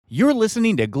You're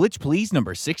listening to Glitch Please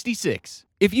number 66.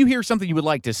 If you hear something you would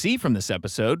like to see from this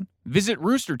episode, visit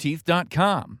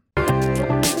roosterteeth.com.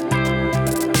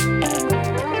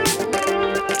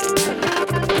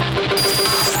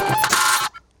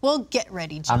 Well, get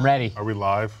ready, John. I'm ready. Are we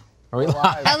live? Are we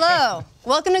live? Hello.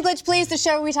 Welcome to Glitch Please, the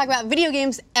show where we talk about video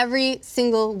games every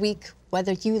single week,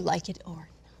 whether you like it or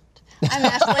not. I'm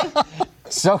Ashley.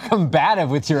 So combative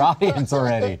with your audience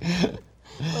already.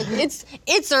 Look,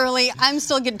 it's early. I'm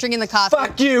still drinking the coffee.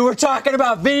 Fuck you. We're talking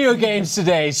about video games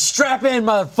today. Strap in,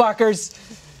 motherfuckers.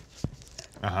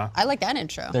 I like that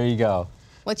intro. There you go.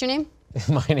 What's your name?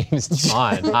 My name is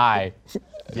John. Hi.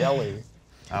 Yelly.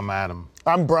 I'm Adam.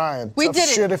 I'm Brian. We Tough did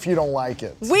it. shit if you don't like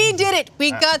it. We did it.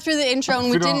 We got through the intro and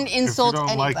we you don't- didn't if you insult don't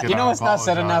like anybody. it, You know what's not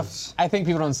said apologize. enough? I think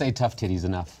people don't say tough titties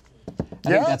enough. I Yeah?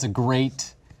 think that's a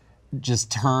great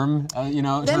just term,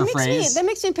 term phrase. That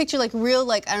makes me picture like real,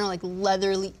 like, I don't know, like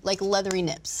leathery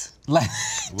nips. Tough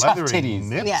Leathery titties.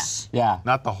 nips? Yeah.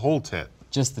 Not the whole tit.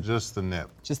 Just the nip.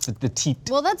 the teeth.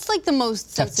 Well, that's like the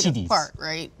most Tough sensitive titties. part,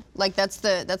 right? Like that's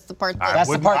the part that. That's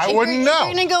the part I that- wouldn't If know.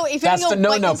 you're gonna go, if That's you're the gonna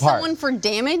go no-no biting part. someone for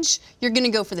damage, you're gonna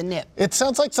go for the nip. It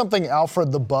sounds like something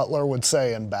Alfred the Butler would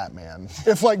say in Batman.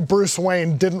 If like Bruce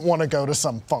Wayne didn't want to go to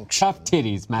some function. Tough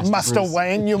titties, Master Master Bruce.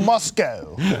 Wayne, you must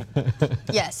go.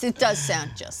 Yes, it does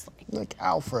sound just like. Like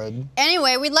Alfred.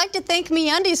 Anyway, we'd like to thank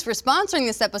MeUndies for sponsoring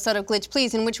this episode of Glitch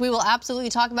Please, in which we will absolutely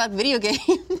talk about video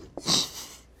games.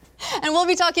 And we'll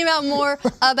be talking about more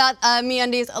about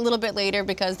MeUndies a little bit later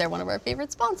because they're one of our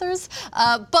favorite sponsors.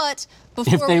 But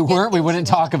before If they weren't, we into wouldn't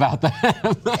talk about them.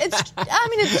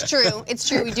 It's true. It's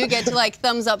true. We do get to like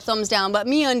thumbs up, thumbs down, but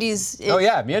MeUndies is Oh,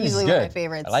 yeah, MeUndies is easily one of my good.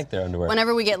 favorites. I like their underwear.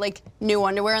 Whenever we get like new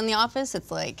underwear in the office,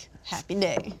 it's like happy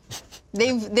day.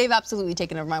 They've absolutely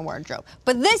taken over my wardrobe.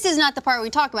 But this is not the part where we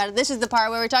talk about it. This is the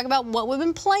part where we talk about what we've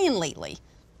been playing lately.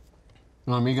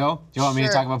 You want me to go? Do you want me to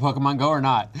Sure. talk about Pokemon Go or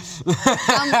not?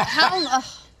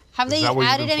 Have they that what you've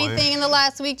added been anything playing? in the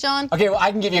last week, John? Okay, well,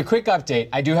 I can give you a quick update.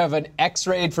 I do have an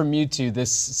X-raid from Mewtwo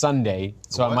this Sunday,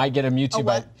 so I What? might get a Mewtwo. A what?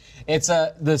 But it's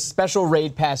the special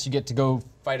raid pass. You get to go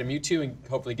fight a Mewtwo and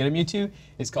hopefully get a Mewtwo.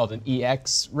 It's called an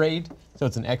EX raid, so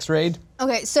it's an X raid.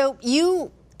 Okay, so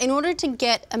in order to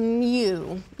get a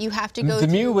Mew, you have to go The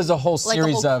through, Mew was a whole like,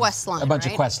 series of quest line, a bunch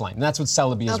right? of quest line, and that's what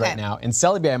Celebi is Okay. right now. And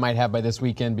Celebi I might have by this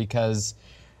weekend because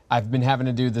I've been having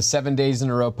to do the 7 days in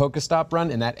a row Pokestop run,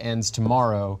 and that ends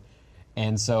tomorrow.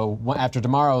 And so after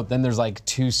tomorrow, then there's like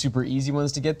 2 super easy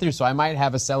ones to get through. So I might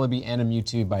have a Celebi and a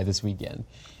Mewtwo by this weekend.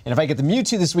 And if I get the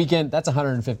Mewtwo this weekend, that's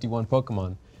 151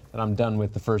 Pokemon that I'm done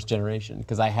with the first generation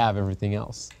because I have everything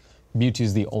else.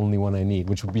 Mewtwo's the only one I need,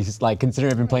 which would be like,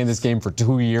 considering I've been playing this game for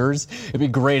 2 years, it'd be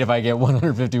great if I get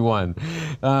 151.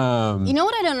 You know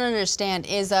what I don't understand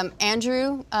is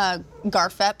Andrew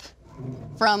Garfep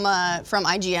from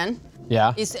IGN.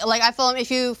 Yeah. He's, like, I follow him.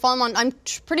 If you follow him on, I'm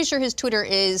pretty sure his Twitter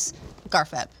is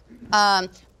Garfep.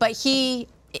 But he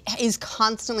is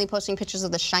constantly posting pictures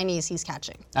of the shinies he's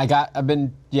catching.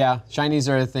 Shinies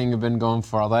are a thing I've been going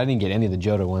for, although I didn't get any of the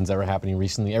Johto ones that were happening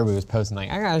recently. Everybody was posting like,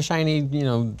 I got a shiny,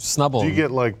 Snubble. Do you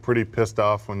get like pretty pissed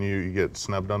off when you get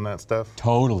snubbed on that stuff?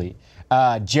 Totally.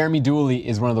 Jeremy Dooley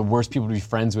is one of the worst people to be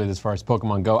friends with as far as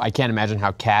Pokemon go. I can't imagine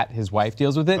how Kat, his wife,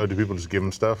 deals with it. Oh, do people just give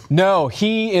him stuff? No,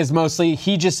 he just,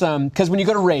 because when you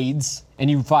go to raids and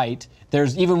you fight,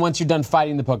 there's, even once you're done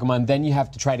fighting the Pokemon, then you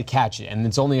have to try to catch it, and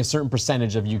it's only a certain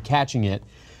percentage of you catching it.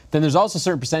 Then there's also a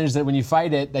certain percentage that when you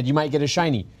fight it, that you might get a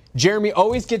shiny. Jeremy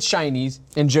always gets shinies,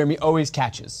 and Jeremy always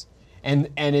catches. And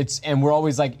we're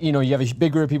always like, you have a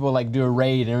big group of people like do a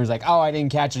raid, and everyone's like, oh, I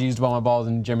didn't catch it, I used all my balls,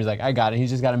 and Jeremy's like, I got it.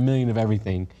 He's just got a million of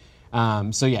everything.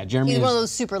 So yeah, Jeremy He's is one of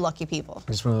those super lucky people.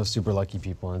 just one of those super lucky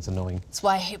people, and it's annoying. That's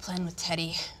why I hate playing with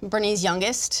Teddy. Bernie's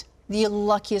youngest, the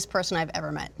luckiest person I've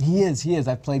ever met. He is.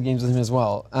 I've played games with him as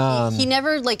well. He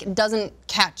never doesn't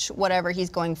catch whatever he's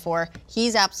going for.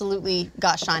 He's absolutely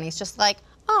got shinies. Just like,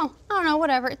 oh, I don't know,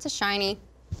 whatever. It's a shiny.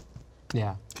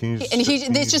 Yeah.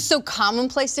 It's just so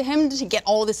commonplace to him to get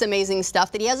all this amazing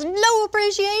stuff that he has no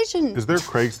appreciation. Is there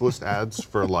Craigslist ads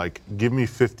for like, give me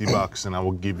 $50 and I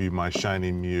will give you my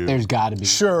shiny Mew? There's got to be.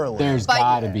 Surely. There's But-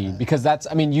 got to be because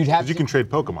you'd have. 'Cause you can trade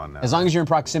Pokemon now. as long as you're in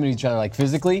proximity to each other, like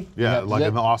physically. Yeah, you like have-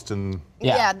 in the Austin.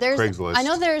 Yeah, there's. Craigslist. I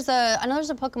know there's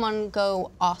a Pokemon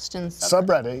Go Austin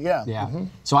Subreddit, yeah. Yeah.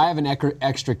 So I have an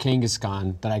extra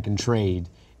Kangaskhan that I can trade,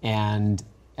 and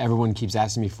everyone keeps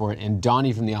asking me for it. And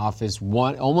Donnie from The Office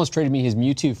almost traded me his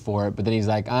Mewtwo for it, but then he's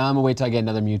like, I'm gonna wait till I get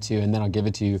another Mewtwo and then I'll give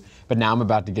it to you. But now I'm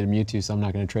about to get a Mewtwo, so I'm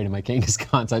not gonna trade him my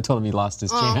Kangaskhan. So I told him he lost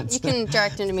his chance. You can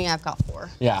direct him to me. I've got 4.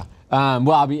 Yeah.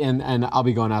 Well, I'll be I'll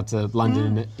be going out to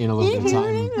London in a little bit of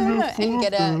time. And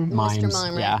get a Mr. Mimes,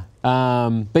 Mime, right?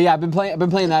 yeah. But yeah, I've been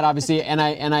playing that obviously, and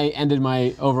I ended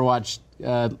my Overwatch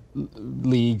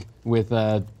league with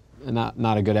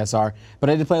not a good SR, but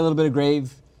I did play a little bit of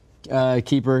Graveyard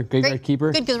Keeper. Good,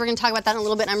 because we're going to talk about that in a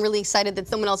little bit. I'm really excited that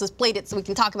someone else has played it so we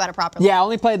can talk about it properly. Yeah, I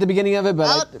only played at the beginning of it,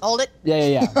 but Hold it.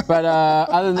 Yeah. But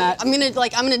other than that, I'm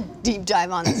gonna deep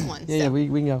dive on this one. yeah, we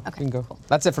can go. Okay, We can go. cool.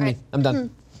 That's it for me. Right. I'm done.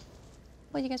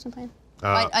 What you guys been playing?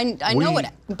 I know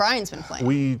what Brian's been playing.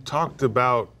 We talked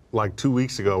about like 2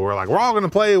 weeks ago. We're like, we're all gonna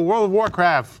play World of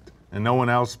Warcraft, and no one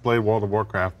else played World of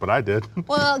Warcraft, but I did.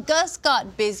 Well, Gus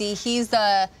got busy. He's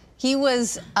been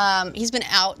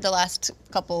out the last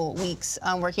couple weeks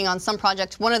working on some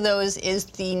project. One of those is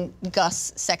the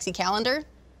Gus Sexy Calendar.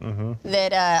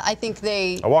 That I think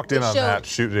I walked in on that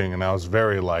shooting, and I was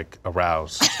very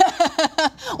aroused.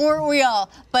 Weren't we all?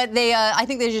 But I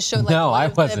think they just showed No, a lot I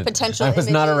of wasn't. the potential. I was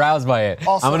not images. aroused by it.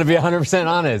 Also- I'm going to be 100%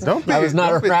 honest. Don't be I was not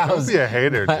don't aroused. be a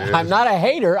hater, dude. I'm not a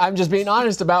hater. I'm just being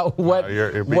honest about what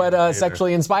you're being a hater.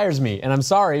 sexually inspires me. And I'm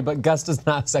sorry, but Gus does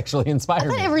not sexually inspire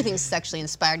Not me. everything's sexually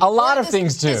inspired. A lot of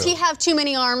things do. Does he have too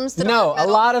many arms? that No, are a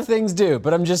metal? lot of things do,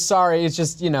 but I'm just sorry. It's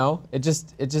just,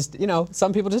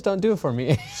 some people just don't do it for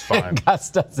me. It's fine. Gus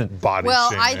doesn't. Body Well,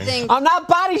 shaming. I think I'm not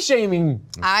body shaming.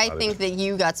 that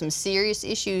you got some serious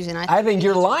issues, and I think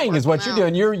you're lying is what you're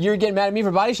doing. doing. You're getting mad at me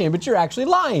for body shaming, but you're actually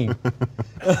lying.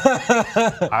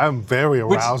 I'm very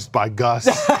aroused by Gus.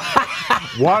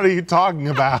 What are you talking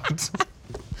about?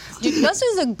 Dude, Gus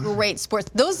is a great sport.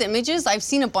 Those images, I've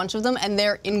seen a bunch of them, and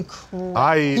they're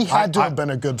incredible. He had to have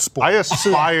been a good sport. I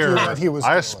aspire. that he was I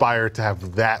doing. aspire to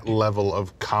have that level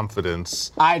of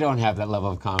confidence. I don't have that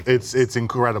level of confidence. It's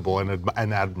incredible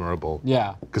and admirable.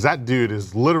 Yeah. Because that dude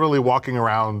is literally walking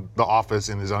around the office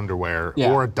in his underwear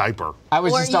Yeah. or a diaper. I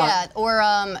was just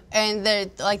on. And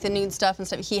the nude stuff and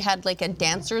stuff. He had like a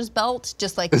dancer's belt,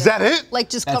 just like Is that it? Like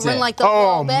just That's covering it. like the Oh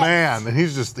wall bits. man, and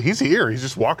he's here. He's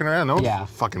just walking around. No, Yeah.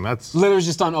 fucking that's. Literally was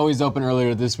just on Always Open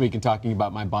earlier this week and talking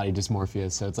about my body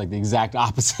dysmorphia. So it's like the exact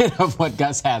opposite of what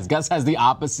Gus has. Gus has the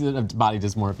opposite of body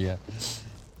dysmorphia.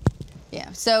 Yeah,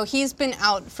 so he's been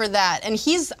out for that, and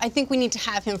I think we need to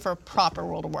have him for a proper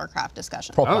World of Warcraft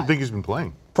discussion. I don't think he's been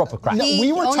playing. Proper crap. No,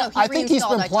 He- I think he's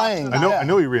reinstalled. been I talked to playing. him I about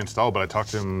know he reinstalled, but I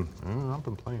talked to him. I've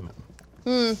been playing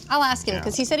it. I'll ask him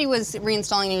because Yeah. he said he was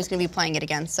reinstalling and he was going to be playing it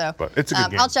again. So, But it's a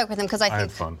good game. I'll check with him because I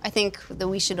had fun. I think that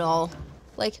we should all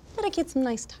dedicate some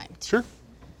nice time to. Sure.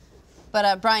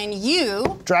 But Brian,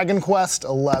 you Dragon Quest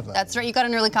 11. that's right, you got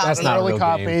an early copy. That's not a early real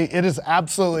copy. game. It is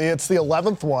absolutely. It's the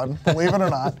 11th one, believe it or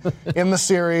not, in the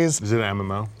series. Is it an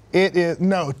MMO? It is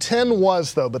no 10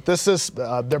 was though, but this is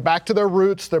they're back to their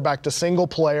roots. They're back to single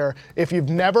player. If you've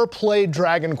never played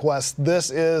Dragon Quest,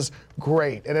 this is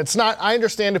great. And it's not. I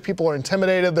understand if people are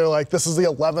intimidated. They're like, this is the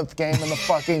 11th game in the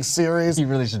fucking series. You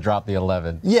really should drop the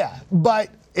 11. Yeah, but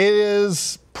it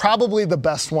is probably the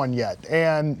best one yet.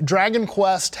 And Dragon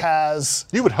Quest has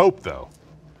You would hope though.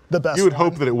 the best. You would one.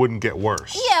 hope that it wouldn't get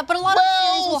worse. Yeah, but a lot of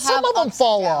series will Well, have some of them ups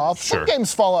fall and downs. off. Sure. Some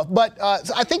games fall off, but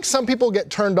I think some people get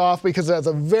turned off because it has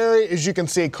a very, as you can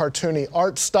see, cartoony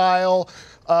art style.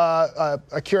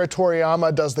 Akira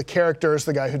Toriyama does the characters,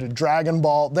 the guy who did Dragon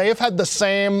Ball. They have had the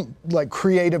same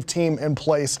creative team in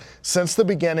place since the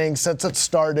beginning, since it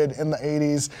started in the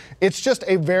 80s. It's just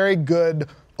a very good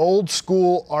old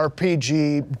school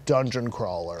RPG dungeon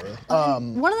crawler.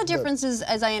 One of the differences,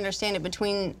 as I understand it,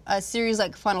 between a series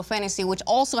like Final Fantasy, which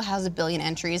also has 1 billion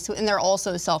entries, and they're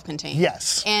also self-contained.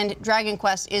 Yes. And Dragon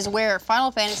Quest is where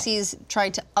Final Fantasies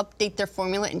tried to update their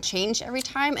formula and change every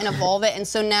time and evolve it. And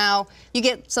so now you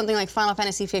get something like Final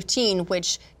Fantasy 15,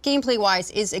 which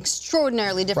gameplay-wise is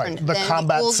extraordinarily different The than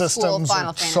combat the old school systems Final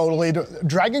are Fantasy. totally.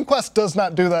 Dragon Quest does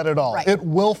not do that at all. Right. It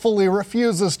willfully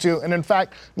refuses to. And in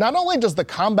fact, not only does the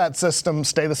combat system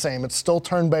stay the same, it's still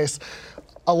turn-based.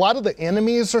 A lot of the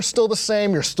enemies are still the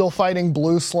same. You're still fighting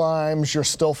blue slimes. You're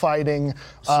still fighting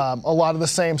a lot of the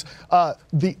same.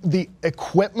 The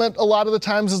equipment a lot of the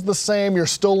times is the same. You're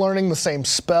still learning the same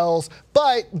spells,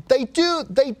 but they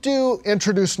do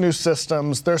introduce new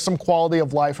systems. There's some quality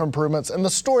of life improvements, and the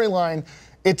storyline,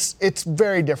 it's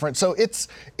very different. So it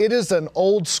is an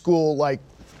old school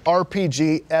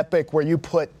RPG epic where you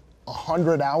put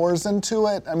 100 hours into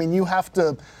it. I mean, you have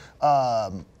to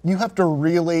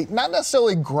really, not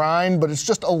necessarily grind, but it's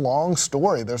just a long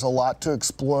story. There's a lot to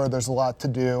explore. There's a lot to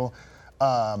do.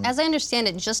 As I understand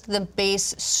it, just the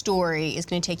base story is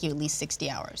going to take you at least 60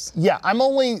 hours. Yeah, I'm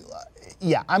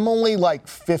only like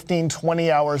 15,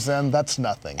 20 hours in. That's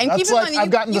nothing. And that's keep in like mind, I've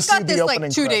gotten to see got this the like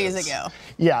opening 2 days credits. ago.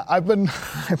 Yeah, I've been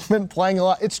playing a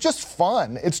lot. It's just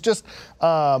fun. It's just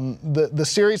the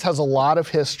series has a lot of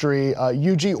history.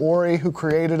 Yuji Ori, who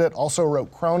created it, also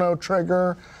wrote Chrono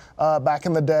Trigger back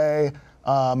in the day.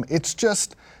 It's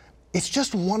just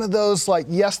one of those, like,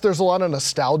 yes, there's a lot of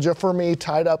nostalgia for me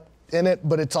tied up in it,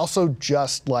 but it's also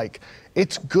just like,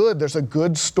 it's good. There's a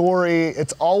good story.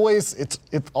 It's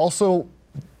also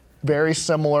very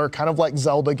similar, kind of like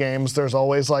Zelda games. There's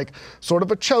always like sort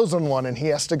of a chosen one and he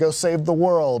has to go save the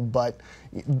world, but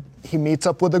he meets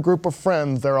up with a group of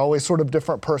friends. They're always sort of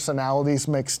different personalities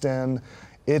mixed in.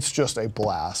 It's just a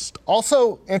blast.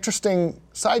 Also, interesting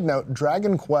side note,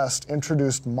 Dragon Quest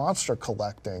introduced monster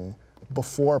collecting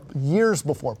years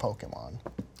before Pokemon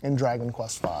in Dragon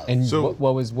Quest V. And So-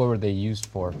 what were they used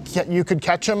for? Yeah, you could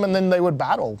catch them and then they would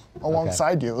battle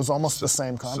alongside you. It was almost the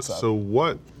same concept. So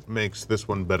what makes this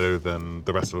one better than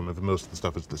the rest of them if most of the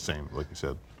stuff is the same, like you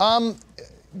said?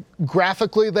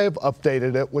 Graphically, they've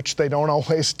updated it, which they don't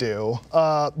always do.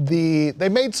 They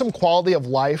made some quality of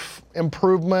life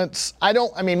improvements.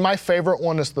 My favorite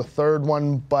one is the third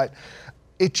one, but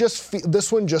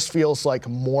this one just feels like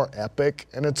more epic,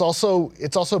 and it's also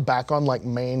back on like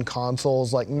main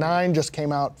consoles. Like 9 just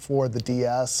came out for the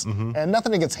DS, and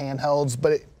nothing against handhelds,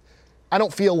 but I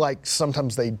don't feel like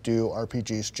sometimes they do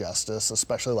RPGs justice,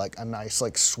 especially like a nice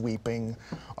like sweeping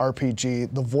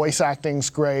RPG. The voice acting's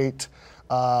great.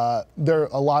 There are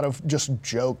a lot of just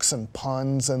jokes and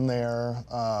puns in there.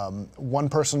 One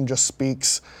person just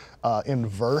speaks in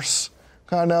verse,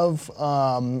 kind of.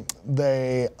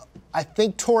 I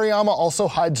think Toriyama also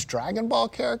hides Dragon Ball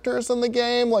characters in the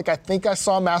game. Like, I think I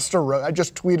saw I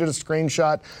just tweeted a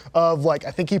screenshot of, like,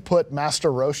 I think he put Master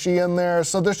Roshi in there.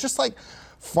 So there's just, like,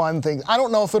 fun things. I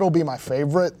don't know if it'll be my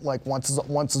favorite, like, once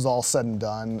it's all said and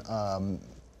done.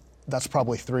 That's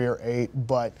probably 3 or 8,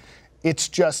 but there's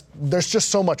just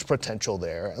so much potential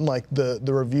there. And, like, the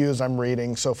reviews I'm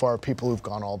reading so far, people who've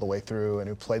gone all the way through and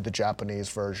who played the Japanese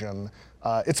version,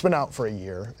 it's been out for a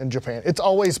year in Japan. It's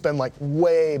always been like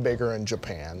way bigger in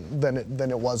Japan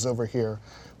than it was over here.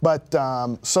 But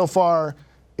so far,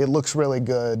 it looks really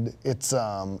good. It's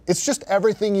just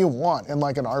everything you want in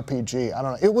like an RPG. I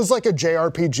don't know. It was like a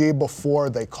JRPG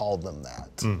before they called them that.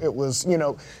 It was,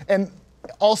 and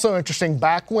also interesting,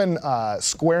 back when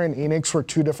Square and Enix were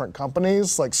 2 different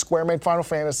companies, like Square made Final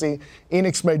Fantasy,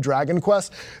 Enix made Dragon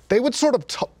Quest, they would sort of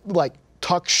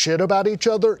talk shit about each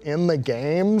other in the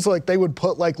games. Like they would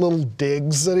put like little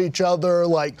digs at each other,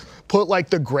 like put like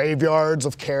the graveyards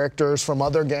of characters from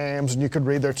other games and you could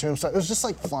read their tombstone. It was just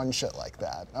like fun shit like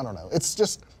that. I don't know. It's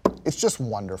just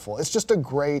wonderful. It's just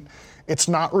it's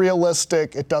not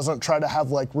realistic. It doesn't try to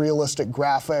have like realistic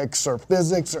graphics or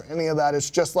physics or any of that. It's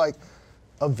just like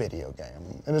a video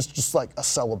game. And it's just like a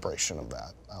celebration of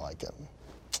that. I like it. All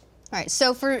right,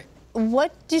 so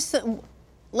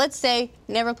let's say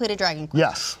never played a Dragon Quest.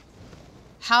 Yes.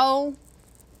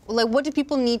 What do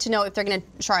people need to know if they're going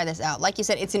to try this out? Like you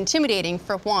said, it's intimidating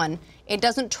for one. It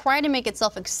doesn't try to make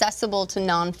itself accessible to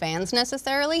non-fans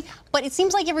necessarily, but it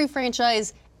seems like every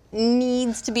franchise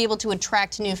needs to be able to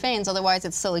attract new fans, otherwise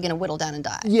it's slowly going to whittle down and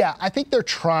die. Yeah, I think they're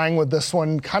trying with this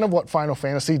one, kind of what Final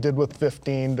Fantasy did with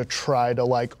 15 to try to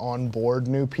like onboard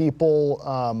new people.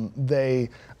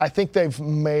 I think they've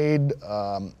made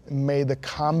the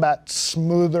combat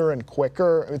smoother and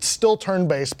quicker. It's still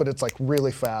turn-based, but it's like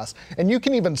really fast. And you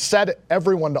can even set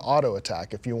everyone to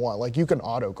auto-attack if you want. Like you can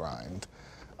auto-grind.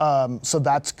 So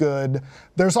that's good.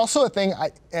 There's also a thing,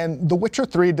 and The Witcher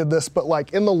 3 did this, but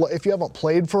like if you haven't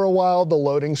played for a while, the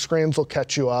loading screens will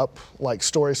catch you up, like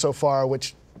story so far,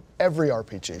 which every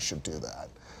RPG should do that.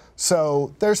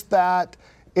 So there's that.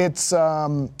 It's,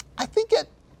 I think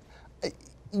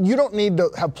you don't need to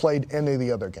have played any of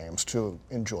the other games to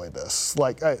enjoy this.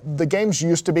 Like the games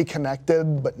used to be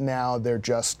connected, but now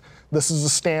this is a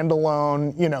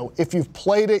standalone. If you've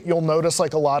played it, you'll notice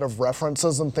like a lot of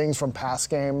references and things from past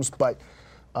games. But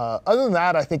other than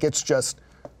that, I think it's just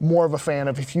more of a fan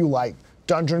of if you like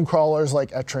dungeon crawlers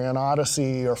like Etrian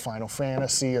Odyssey or Final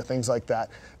Fantasy or things like that.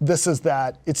 This is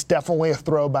that. It's definitely a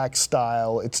throwback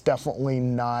style. It's definitely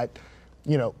not,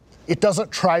 it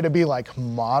doesn't try to be like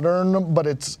modern, but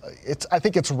it's I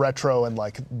think it's retro in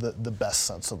like the best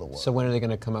sense of the word. So when are they going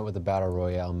to come out with a battle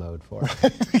royale mode for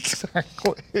it?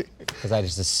 Exactly. Because I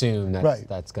just assume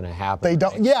that's going to happen. They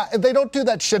don't. right? Yeah, they don't do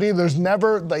that shit either.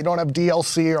 They don't have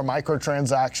DLC or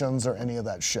microtransactions or any of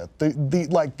that shit.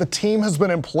 The team has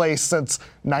been in place since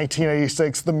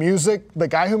 1986. The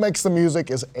guy who makes the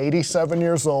music is 87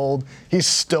 years old. He's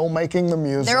still making the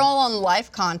music. They're all on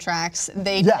life contracts.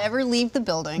 They never leave the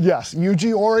building. Yes,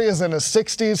 Yuji Ori is in his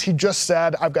 60s. He just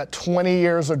said, I've got 20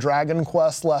 years of Dragon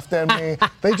Quest left in me.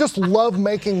 They just love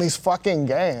making these fucking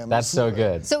games. That's so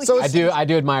good. So I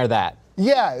do admire that.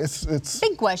 Yeah, it's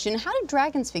Big question. How did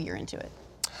dragons figure into it?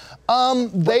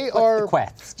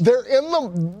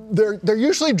 They're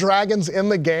usually dragons in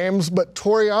the games, but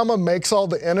Toriyama makes all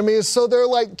the enemies, so they're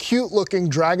like cute looking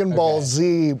Dragon Ball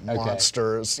Z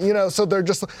monsters. You know, so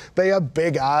they have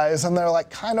big eyes and they're like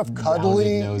kind of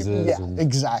cuddly. Rounded noses Yeah,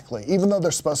 exactly. Even though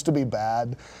they're supposed to be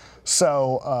bad.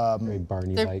 So Very They're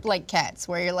Barney-like. like cats,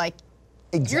 where you're like,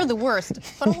 you're the worst,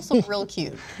 but also real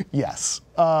cute. yes.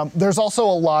 There's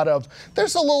also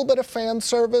there's a little bit of fan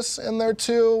service in there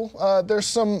too. There's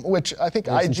some, which I think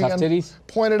There's some tough IGN titties?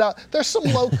 pointed out. There's some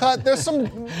low cut. There's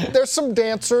some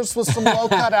dancers with some low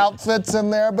cut outfits in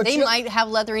there. But They might have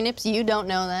leathery nips. You don't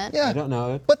know that. yeah, I don't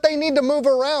know it. But they need to move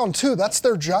around too. That's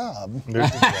their job. There's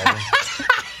the dragon.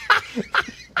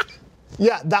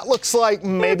 Yeah, that looks like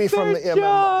maybe from the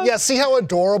MMO. Yeah, see how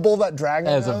adorable that dragon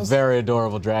That is? is a very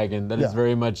adorable dragon. That is Yeah.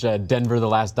 very much Denver the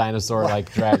Last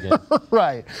Dinosaur-like dragon.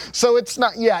 Right. So it's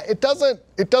not. Yeah, it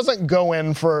doesn't go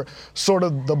in for sort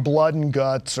of the blood and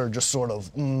guts or just sort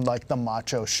of like the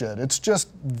macho shit. It's just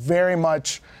very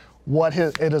much what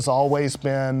it has always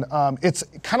been. It's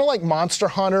kind of like Monster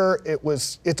Hunter.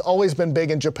 It's always been big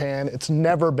in Japan. It's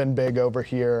never been big over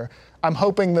here. I'm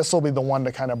hoping this will be the one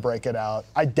to kind of break it out.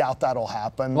 I doubt that'll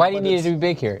happen. Why do you but need it it's- to be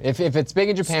big here? If it's big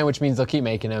in Japan, which means they'll keep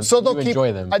making them, So they'll you keep.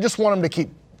 enjoy them. I just want them to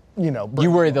keep. You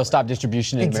worry they'll stop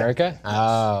distribution in Exactly. America?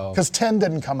 Oh. Because 10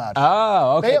 didn't come out. Here.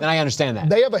 Oh, okay, They have- then I understand that.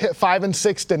 They have a hit. 5 and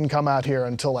 6 didn't come out here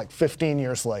until like 15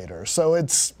 years later. So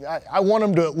I want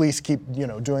them to at least keep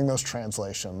doing those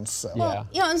translations. So. Yeah.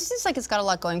 You know, it seems like it's got a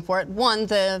lot going for it. One,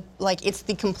 it's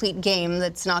the complete game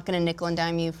that's not going to nickel and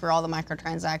dime you for all the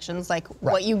microtransactions. Like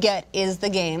what you get is the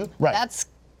game. Right. That's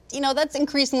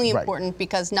increasingly Right. important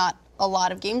because not a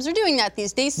lot of games are doing that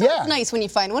these days. So Yeah. it's nice when you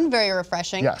find one, very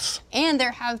refreshing. Yes. And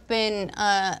there have been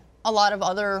a lot of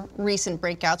other recent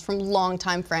breakouts from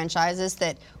longtime franchises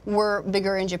that were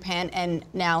bigger in Japan and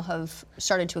now have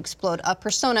started to explode.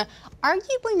 Persona,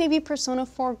 arguably maybe Persona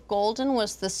 4 Golden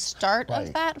was the start Right.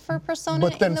 of that for Persona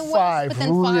But then in the 5 West. But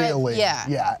then 5, really,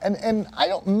 yeah. and I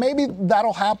don't. Maybe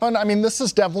that'll happen. I mean, this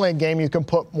is definitely a game you can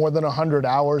put more than 100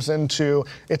 hours into.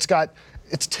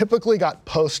 It's typically got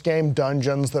post-game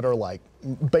dungeons that are like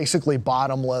basically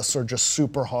bottomless or just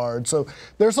super hard. So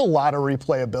there's a lot of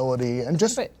replayability and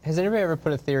just. But has anybody ever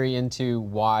put a theory into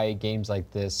why games like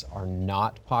this are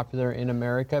not popular in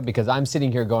America? Because I'm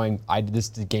sitting here going, this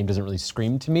game doesn't really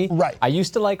scream to me. Right. I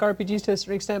used to like RPGs to a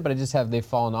certain extent, but they've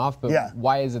fallen off. But Yeah.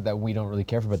 why is it that we don't really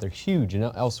care for them? But they're huge,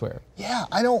 elsewhere. Yeah,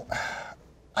 I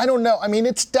don't know. I mean,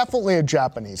 it's definitely a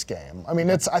Japanese game. I mean,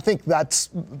 I think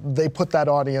they put that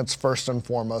audience first and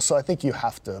foremost. So I think you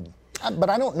have to. But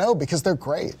I don't know because they're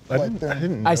great. I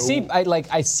didn't know. I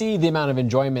see the amount of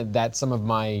enjoyment that some of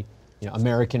my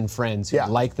American friends who Yeah.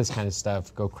 like this kind of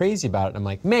stuff go crazy about it. And I'm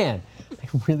like, man, I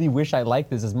really wish I liked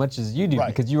this as much as you do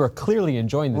Right. because you are clearly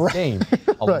enjoying this game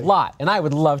a Right. lot. And I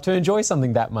would love to enjoy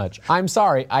something that much. I'm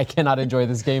sorry, I cannot enjoy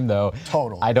this game though.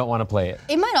 Totally. I don't want to play it.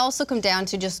 It might also come down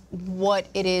to just what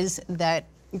it is that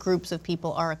groups of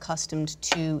people are accustomed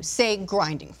to, say,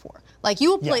 grinding for. Like you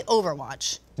will play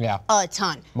Overwatch Yeah. a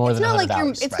ton. More it's than not 100 like you're.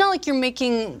 hours. It's not like you're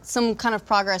making some kind of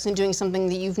progress and doing something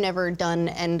that you've never done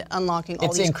and unlocking all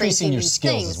It's these increasing crazy your new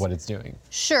skills things. is what it's doing.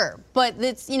 Sure, but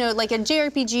it's like a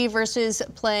JRPG versus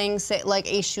playing, say, like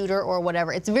a shooter or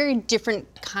whatever. It's a very different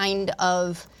kind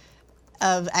of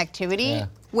activity. Yeah.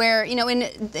 Where in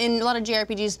a lot of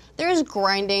JRPGs there is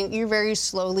grinding. You're very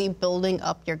slowly building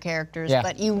up your characters, Yeah.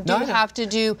 but you No, do I know. have to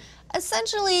do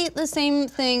essentially the same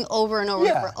thing over and over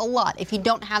and Yeah. over a lot. If you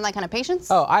don't have that kind of patience,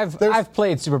 Oh, I've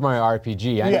played Super Mario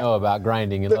RPG. I Yeah. know about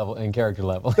grinding and character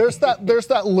level. There's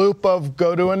that loop of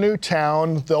go to a new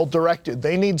town, they'll direct you.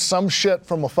 They need some shit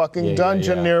from a fucking Yeah,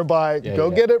 dungeon yeah. nearby. Yeah, Go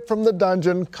yeah. get it from the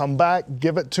dungeon, come back,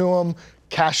 give it to them,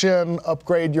 cash in,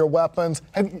 upgrade your weapons.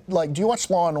 Do you watch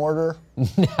Law and Order?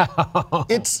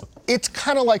 It's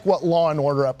kind of like what Law and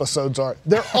Order episodes are.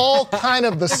 They're all kind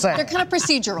of the same. They're kind of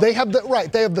procedural. They have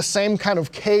the same kind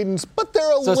of cadence, but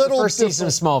they're a So it's little the first season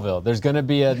of different. Smallville. There's going to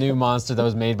be a new monster that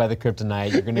was made by the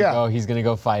Kryptonite. You're going to Yeah. go. He's going to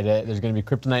go fight it. There's going to be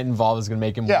Kryptonite involved. It's going to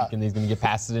make him Yeah. weak, and he's going to get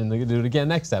past it, and they're going to do it again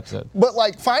next episode. But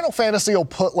like Final Fantasy will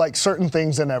put like certain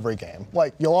things in every game.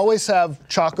 Like you'll always have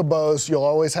chocobos. You'll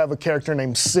always have a character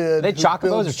named Sid. Are they who chocobos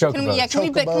builds- or Can chocobos? can we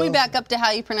Chocobos. back up to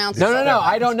how you pronounce No, it? no, no.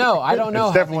 I don't know. I don't know.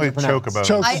 It's how definitely they're pronounced.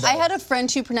 Chocobo. Chocobo. I had a friend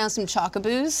who pronounced them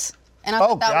chocoboos, and I Oh,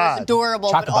 thought that God. was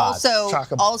adorable, but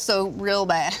Chocobos. also real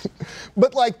bad.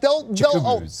 But like they'll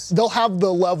Chocobos. have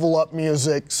the level up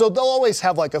music, so they'll always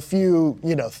have like a few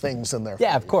things in there.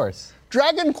 Yeah, of course.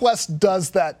 Dragon Quest does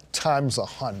that times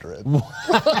 100.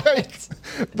 Like,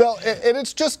 and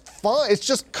it's just fun. It's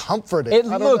just comforting. It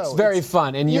I don't looks know. very It's-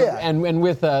 fun, and Yeah. and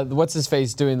with what's his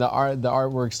face doing the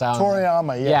artwork style.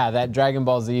 Toriyama, yeah. Yeah, that Dragon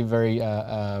Ball Z very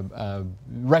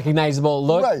recognizable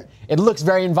look. Right. It looks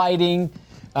very inviting.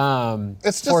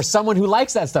 It's for just- someone who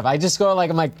likes that stuff. I just go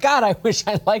I'm like, God, I wish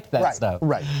I liked that Right, stuff.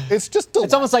 right. It's just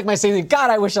It's almost like my saying, God,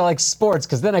 I wish I liked sports,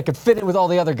 because then I could fit in with all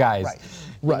the other guys. Right.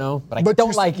 You know, but I But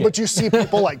don't you, like it. But you see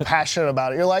people like passionate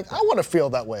about it. You're like, I want to feel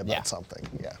that way about Yeah. something.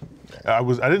 Yeah. I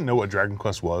didn't know what Dragon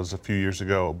Quest was a few years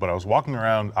ago, but I was walking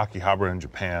around Akihabara in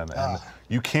Japan, and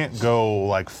you can't go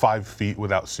like 5 feet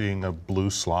without seeing a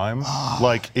blue slime,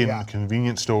 like in Yeah.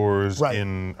 convenience stores, Right.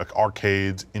 in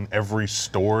arcades, in every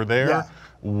store there. Yeah.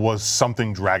 Was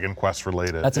something Dragon Quest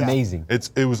related. That's amazing.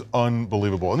 It was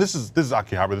unbelievable, and this is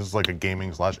Akihabara. This is like a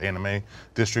gaming/anime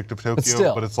district of Tokyo,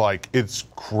 still. but it's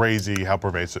crazy how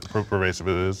pervasive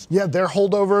it is. Yeah, they're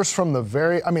holdovers from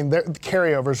they're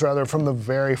carryovers rather from the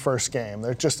very first game.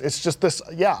 It's just this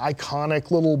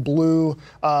iconic little blue.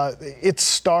 It's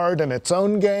starred in its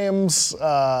own games.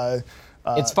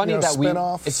 It's funny that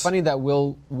spin-offs. It's funny that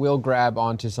we'll grab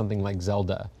onto something like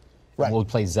Zelda. Right. And we'll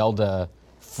play Zelda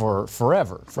for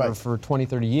forever, Right. for 20,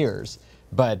 30 years,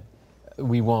 but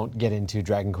we won't get into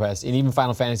Dragon Quest. And even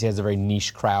Final Fantasy has a very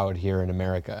niche crowd here in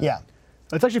America. Yeah.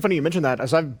 It's actually funny you mentioned that.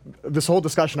 As this whole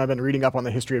discussion, I've been reading up on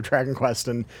the history of Dragon Quest,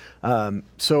 and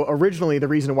so originally the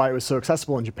reason why it was so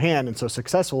accessible in Japan and so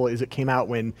successful is it came out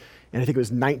and I think it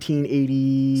was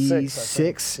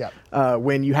 1986, Yep.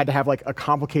 when you had to have like a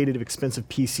complicated, expensive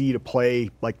PC to play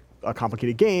like a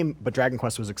complicated game, but Dragon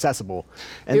Quest was accessible.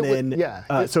 And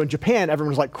so in Japan, everyone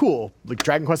was like, cool, like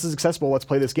Dragon Quest is accessible, let's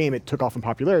play this game. It took off in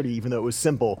popularity, even though it was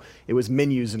simple. It was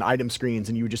menus and item screens,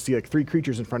 and you would just see like 3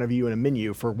 creatures in front of you and a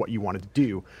menu for what you wanted to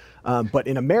do. But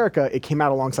in America, it came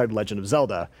out alongside Legend of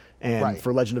Zelda. And Right.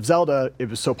 for Legend of Zelda, it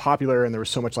was so popular, and there was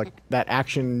so much like that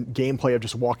action gameplay of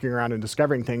just walking around and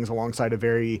discovering things alongside a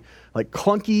very like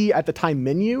clunky at the time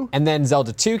menu. And then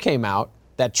Zelda 2 came out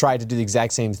that tried to do the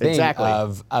exact same thing Exactly.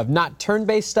 of not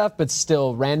turn-based stuff, but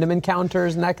still random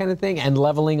encounters and that kind of thing, and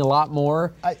leveling a lot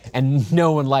more. And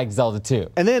no one liked Zelda 2.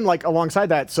 And then, like alongside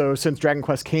that, so since Dragon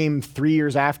Quest came 3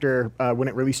 years after when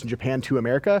it released in Japan to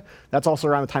America, that's also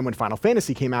around the time when Final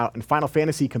Fantasy came out. And Final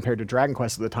Fantasy, compared to Dragon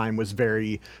Quest at the time, was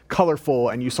very colorful,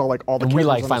 and you saw like all the. And we characters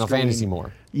like on the Final screen. Fantasy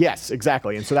more. Yes,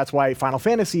 exactly. And so that's why Final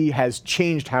Fantasy has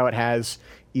changed how it has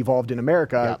evolved in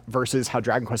America versus how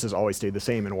Dragon Quest has always stayed the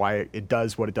same, and why it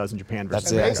does what it does in Japan versus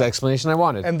That's the America. explanation I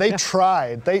wanted. And they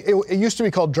tried. It used to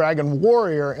be called Dragon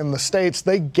Warrior in the States.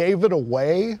 They gave it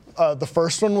away, the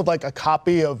first one, with like a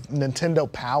copy of Nintendo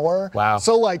Power. Wow.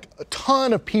 So like a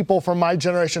ton of people from my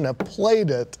generation have played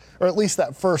it, or at least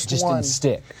that first Just one. didn't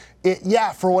stick.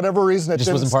 For whatever reason, it Just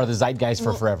didn't wasn't part of the zeitgeist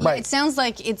for forever. It sounds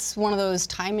like it's one of those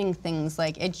timing things.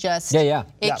 Like it just Yeah.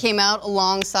 it came out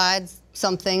alongside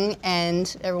something,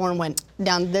 and everyone went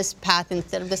down this path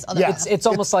instead of this other Yeah. path. It's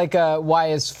almost like why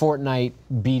is Fortnite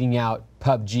beating out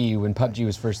PUBG when PUBG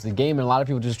was first in the game? And a lot of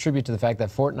people just attribute to the fact that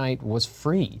Fortnite was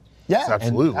free. Yeah,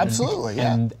 Absolutely. absolutely.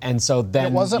 Yeah. And so then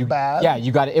It wasn't bad. Yeah,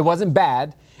 you got it. It wasn't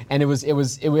bad, and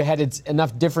it had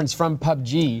enough difference from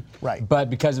PUBG. Right. But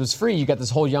because it was free, you got this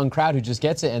whole young crowd who just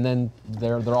gets it, and then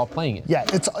they're all playing it. Yeah,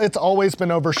 it's always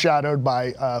been overshadowed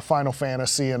by Final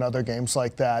Fantasy and other games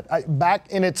like that. Back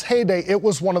in its heyday, it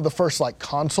was one of the first like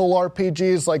console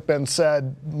RPGs. Like Ben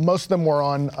said, most of them were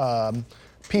on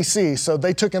PC, so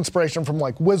they took inspiration from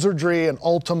like Wizardry and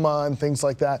Ultima and things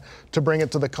like that to bring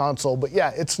it to the console. But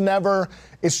yeah, it's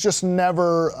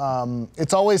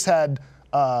always had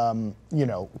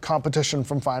competition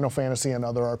from Final Fantasy and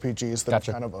other RPGs that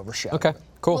Gotcha. have kind of overshadowed. Okay,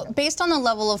 cool. Well, based on the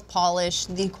level of polish,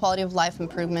 the quality of life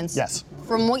improvements, Yes.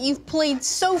 from what you've played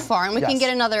so far, and we can Yes.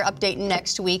 get another update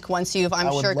next week once you've, I'm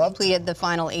I would sure, love to. completed the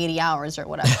final 80 hours or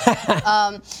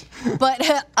whatever.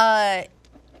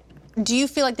 Do you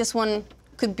feel like this one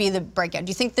could be the breakout? Do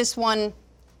you think this one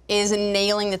is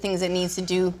nailing the things it needs to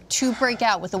do to break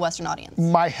out with the Western audience?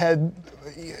 My head,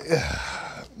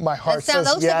 my heart says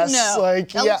looks yes.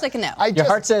 Like a no. That looks like a no. Your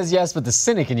heart says yes, but the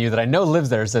cynic in you that I know lives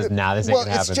there says, nah, this ain't gonna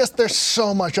happen. Well, it's just there's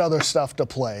so much other stuff to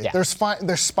play. Yeah.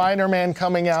 There's Spider-Man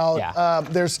coming out. Yeah.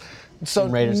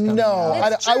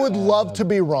 I would love to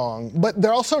be wrong, but there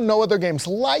are also no other games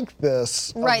like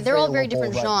this. Right, they're all very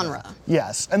different right genre. now.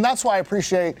 Yes, and that's why I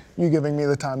appreciate you giving me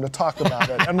the time to talk about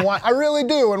it, and why I really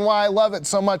do, and why I love it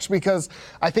so much, because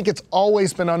I think it's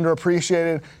always been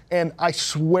underappreciated, and I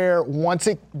swear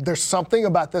there's something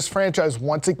about this franchise,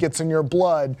 once it gets in your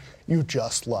blood, you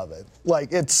just love it.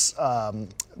 Like, it's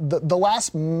the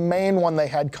last main one they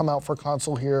had come out for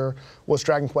console here was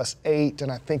Dragon Quest VIII,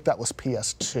 and I think that was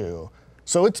PS2.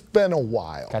 So it's been a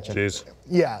while. Gotcha. Jeez.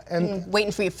 Yeah, and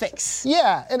waiting for your fix.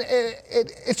 yeah, and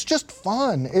it's just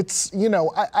fun. It's,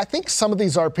 I think some of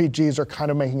these RPGs are kind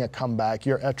of making a comeback.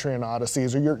 Your Etrian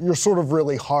Odysseys, or your sort of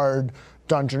really hard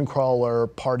dungeon crawler,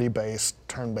 party-based,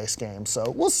 turn-based game.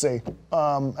 So we'll see.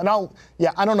 I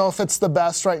don't know if it's the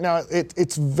best right now.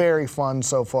 It's very fun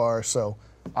so far, so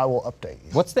I will update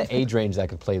you. What's the age range that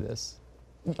could play this?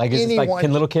 Like, is it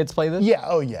can little kids play this? Yeah,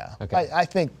 oh yeah. Okay. I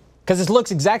think. Because it looks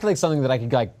exactly like something that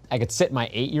I could sit my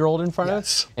 8-year-old in front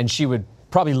Yes. of, and she would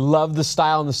probably love the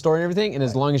style and the story and everything, and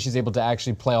as long as she's able to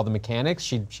actually play all the mechanics,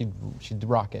 she'd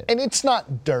rock it. And it's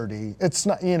not dirty. It's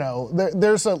not,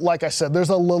 there's like I said, there's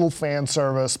a little fan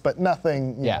service, but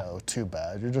nothing, too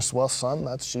bad. You're just, well, son,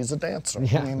 she's a dancer.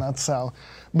 Yeah. I mean, that's how.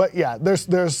 But yeah, there's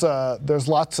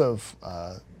lots of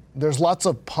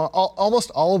pun.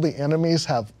 Almost all of the enemies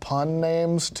have pun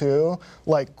names too,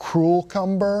 like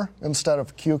Cruelcumber instead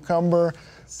of Cucumber.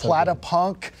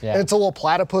 Platypunk. Yeah. It's a little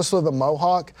platypus with a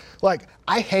mohawk. Like,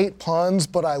 I hate puns,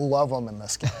 but I love them in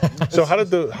this game. So how did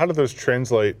those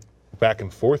translate back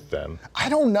and forth then? I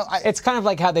don't know. It's kind of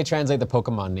like how they translate the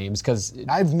Pokemon names, because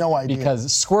I have no idea. Because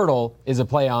Squirtle is a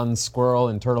play on squirrel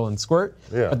and turtle and squirt,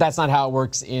 Yeah. but that's not how it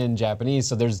works in Japanese.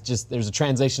 So there's a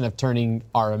translation of turning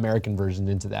our American version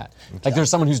into that. Like, there's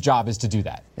someone whose job is to do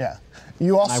that. Yeah.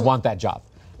 You also. I want that job.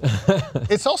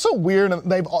 It's also weird.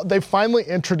 They've finally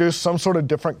introduced some sort of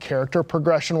different character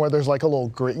progression where there's like a little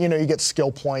grid. You get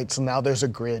skill points, and now there's a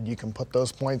grid you can put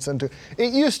those points into.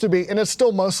 It used to be, and it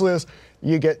still mostly is.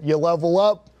 You level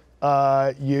up.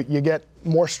 You get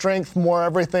more strength, more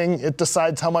everything. It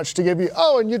decides how much to give you.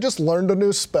 Oh, and you just learned a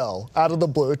new spell out of the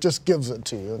blue. It just gives it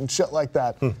to you and shit like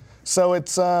that. So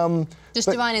it's just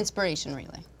divine inspiration,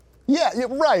 really. Yeah,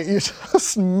 right. You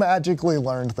just magically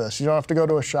learned this. You don't have to go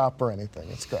to a shop or anything.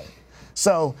 It's great.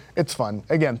 So it's fun.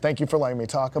 Again, thank you for letting me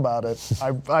talk about it.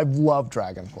 I love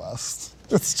Dragon Quest.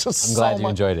 It's just. I'm glad you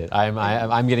enjoyed it.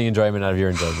 I'm getting enjoyment out of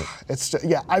your enjoyment. It's just,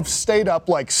 I've stayed up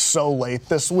like so late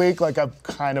this week. Like, I've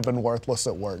kind of been worthless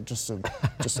at work just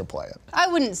to play it. I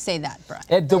wouldn't say that,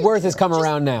 Brian. The worth has come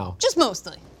around now. Just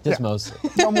mostly. Mostly.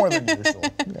 No more than usual.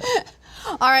 Yeah.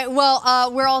 All right,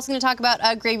 well, we're also going to talk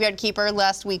about Graveyard Keeper.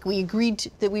 Last week we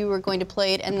agreed that we were going to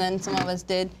play it, and then some of us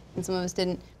did, and some of us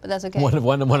didn't, but that's okay.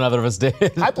 One other of us did.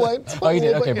 I played. Oh, you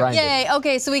did? Okay, Brian Yay, did.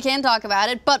 okay, so we can talk about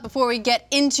it, but before we get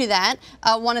into that,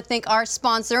 I want to thank our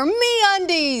sponsor,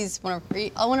 MeUndies, one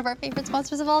of our favorite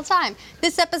sponsors of all time.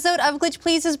 This episode of Glitch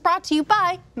Please is brought to you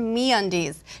by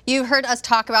MeUndies. You've heard us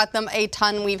talk about them a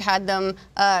ton. We've had them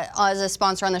as a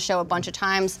sponsor on the show a bunch of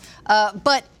times,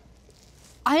 but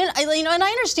I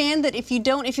understand that if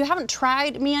you haven't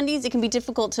tried MeUndies, it can be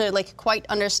difficult to quite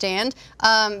understand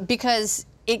because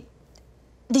they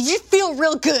just feel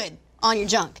real good on your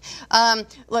junk.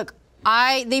 Look,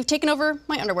 they've taken over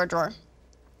my underwear drawer,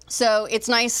 so it's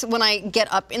nice when I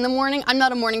get up in the morning. I'm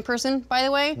not a morning person, by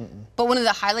the way, but one of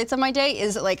the highlights of my day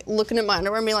is looking at my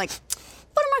underwear and being like,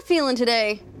 what am I feeling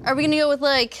today? Are we gonna go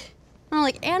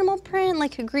with animal print,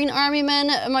 like a Green Army Men?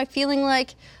 Am I feeling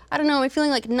like? I don't know, am I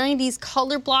feeling like 90s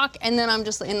color block? And then I'm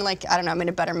just I'm in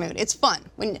a better mood. It's fun.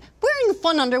 When wearing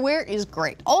fun underwear is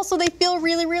great. Also, they feel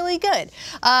really, really good.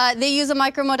 They use a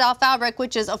micromodal fabric,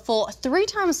 which is a full 3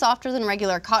 times softer than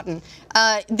regular cotton.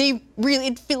 They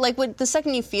really feel like the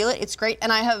second you feel it, it's great.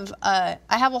 And I have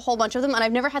a whole bunch of them, and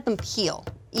I've never had them peel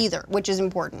either, which is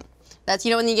important. That's,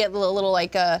 when you get the little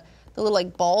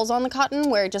balls on the cotton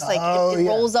where it just it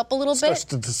rolls up a little bit. Starts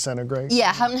to disintegrate.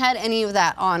 Yeah, haven't had any of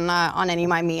that on any of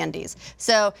my MeUndies.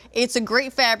 So it's a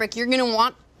great fabric you're gonna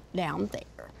want down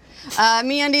there.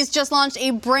 MeUndies just launched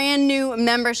a brand new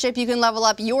membership. You can level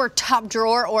up your top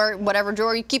drawer or whatever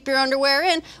drawer you keep your underwear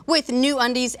in with new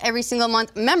undies every single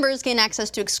month. Members gain access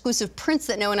to exclusive prints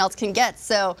that no one else can get.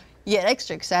 So You get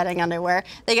extra exciting underwear.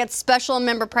 They get special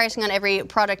member pricing on every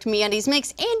product MeUndies makes,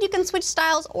 and you can switch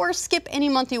styles or skip any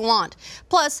month you want.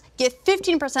 Plus, get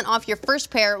 15% off your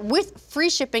first pair with free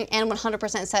shipping and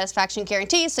 100% satisfaction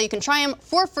guarantee, so you can try them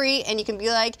for free and you can be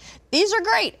like, these are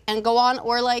great, and go on,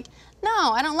 or like,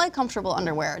 no, I don't like comfortable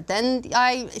underwear. Then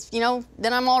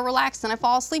then I'm all relaxed and I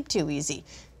fall asleep too easy.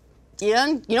 You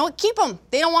know what? Keep them.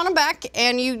 They don't want them back,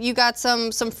 and you got some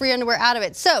free underwear out of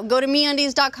it. So go to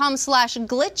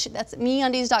MeUndies.com/glitch. That's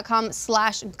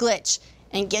MeUndies.com/glitch,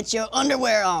 and get your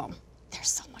underwear on. They're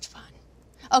so much fun.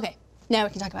 Okay, now we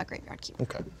can talk about Graveyard Keeper.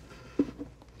 Okay.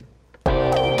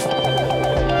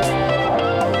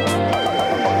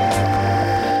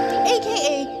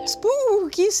 AKA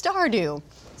Spooky Stardew.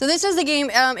 So this is the game.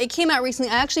 It came out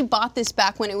recently. I actually bought this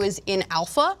back when it was in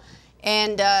alpha.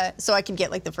 And so I could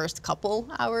get like the first couple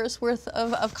hours worth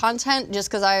of content, just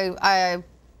because I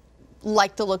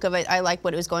like the look of it. I like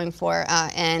what it was going for,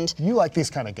 and you like these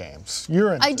kind of games.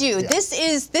 You're into I do. Yeah. This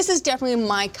is definitely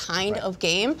my kind of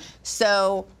game.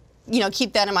 So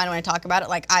keep that in mind when I talk about it.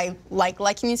 Like I like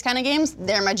liking these kind of games.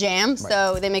 They're my jam.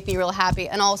 So they make me real happy.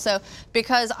 And also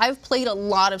because I've played a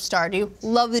lot of Stardew.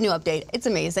 Love the new update. It's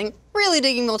amazing. Really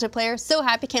digging multiplayer. So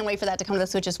happy. Can't wait for that to come to the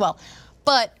Switch as well.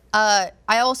 But I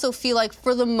also feel like,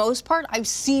 for the most part, I've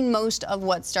seen most of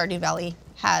what Stardew Valley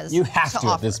has. You have to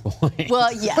offer. at this point.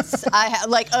 Well, yes,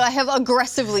 I have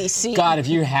aggressively seen. God, if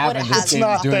you haven't, this It's game's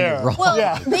not doing there. it wrong. Well,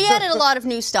 Yeah. they added a lot of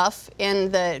new stuff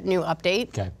in the new update.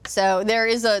 Okay. So there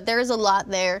is a lot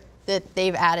there that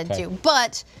they've added Okay. to.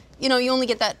 But you only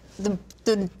get that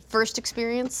the first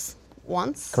experience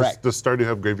once. Correct. Does Stardew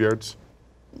have graveyards?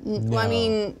 Well, I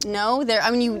mean, no.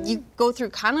 You go through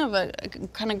kind of a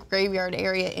kind of graveyard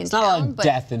area in It's town. not a lot of but,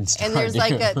 death in And there's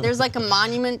Stardew. there's like a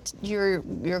monument to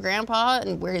your grandpa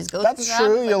and where his ghost That's is at. true.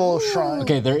 It's Your like, little ooh. shrine.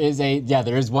 Okay, there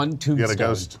is one tombstone. You got a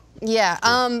ghost. Yeah,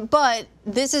 but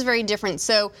this is very different.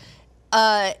 So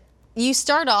you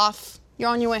start off, you're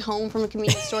on your way home from a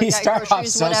convenience store, You got your start off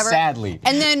groceries, so whatever. sadly.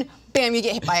 And then, bam, you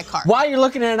get hit by a car. While you're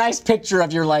looking at a nice picture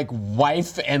of your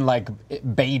wife and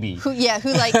baby. Who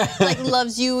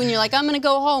loves you, and you're like, I'm gonna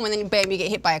go home, and then bam, you get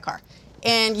hit by a car.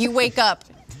 And you wake up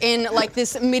in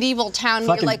this medieval town, and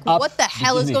Fucking you're like, up what the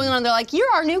hell is beginning. going on? They're like,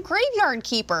 you're our new graveyard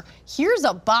keeper. Here's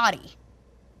a body.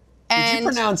 Did And you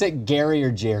pronounce it Gary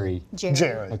or Jerry?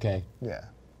 Jared. Okay. Yeah.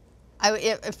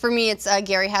 For me, it's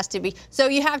Gary has to be. So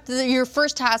you have to. Your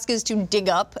first task is to dig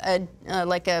up a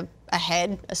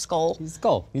head, a skull. He's a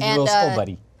skull. He's a little skull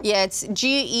buddy. Yeah, it's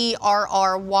Gerry.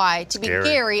 To be Gary.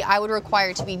 Gary, I would require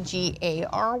it to be Gary.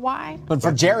 But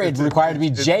for Jerry, it's required to be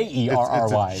It's Jerry.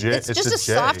 It's It's just a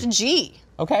J. soft G.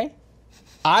 Okay.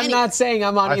 I'm not saying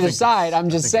I'm on I either think side. it's- I'm I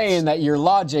just think saying it's- that your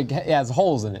logic has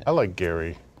holes in it. I like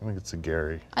Gary. I think it's a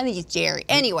Gary. I think he's Jerry.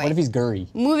 Anyway. What if he's Gurry?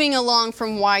 Moving along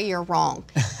from why you're wrong.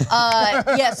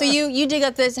 So you dig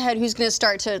up this head who's going to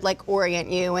start to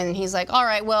orient you, and he's like, all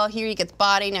right, well, here you get the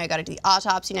body, now you got to do the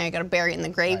autopsy, now you got to bury it in the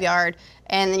graveyard,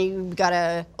 and then you got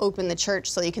to open the church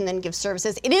so you can then give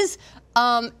services. It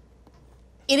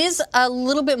is a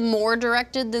little bit more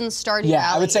directed than Stardew Yeah,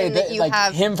 Valley. I would say in that you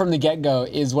have him from the get-go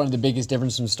is one of the biggest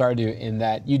differences from Stardew in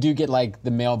that you do get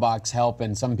the mailbox help,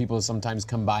 and some people sometimes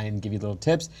come by and give you little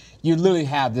tips. You literally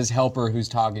have this helper who's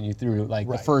talking you through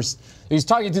the first. He's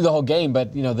talking you through the whole game,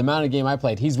 but the amount of game I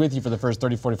played, he's with you for the first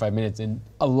 30, 45 minutes in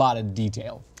a lot of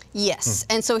detail. Yes,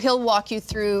 and so he'll walk you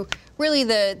through really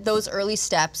those early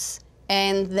steps,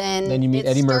 and then You meet it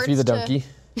Eddie Murphy, the starts to- donkey.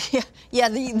 Yeah,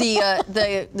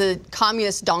 the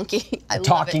communist donkey. I love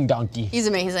Talking it. donkey. He's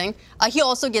amazing. He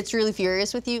also gets really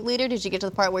furious with you later. Did you get to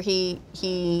the part where he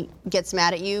gets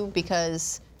mad at you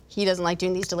because he doesn't like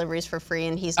doing these deliveries for free,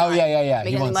 and he's not yeah.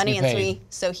 He making any wants to money, be and paid.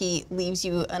 so he leaves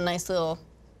you a nice little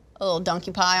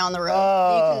donkey pie on the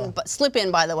road. You can slip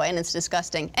in, by the way, and it's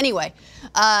disgusting. Anyway,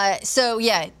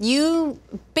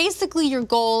 your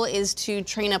goal is to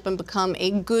train up and become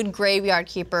a good graveyard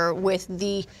keeper, with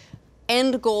the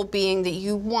end goal being that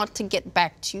you want to get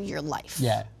back to your life.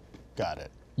 Yeah. Got it.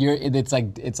 It's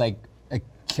like a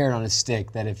carrot on a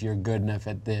stick that if you're good enough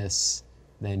at this,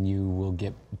 then you will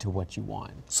get to what you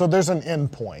want. So there's an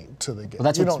end point to the game. Well,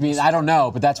 that's You what's don't- being. I don't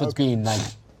know, but that's what's being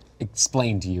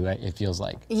explained to you. It feels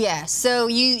like. Yeah, so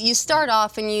you start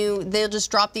off and they'll just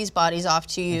drop these bodies off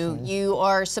to you. Mm-hmm. You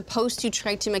are supposed to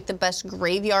try to make the best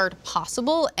graveyard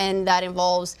possible, and that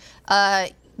involves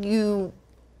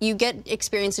you get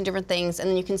experience in different things, and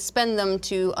then you can spend them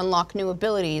to unlock new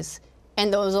abilities.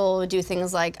 And those will do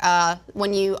things like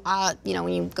when you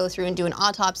go through and do an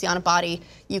autopsy on a body,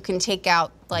 you can take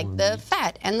out the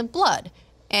fat and the blood.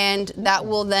 And that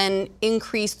will then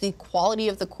increase the quality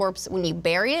of the corpse when you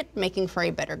bury it, making for a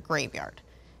better graveyard.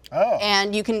 Oh.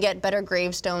 And you can get better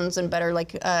gravestones and better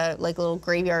like little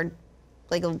graveyard,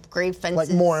 like little grave fences.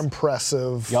 Like more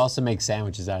impressive. You also make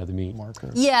sandwiches out of the meat.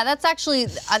 Markers. Yeah, that's actually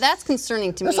that's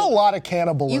concerning to There's me. a lot of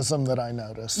cannibalism that I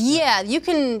noticed. Yeah, you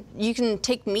can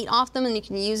take meat off them and you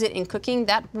can use it in cooking.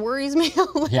 That worries me a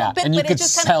little Yeah, bit. and you but could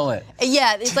just sell it.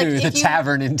 Yeah, it's To like the if you,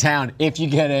 tavern in town if you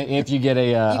get a you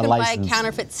can buy license. a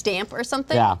counterfeit stamp or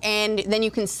something, Yeah. and then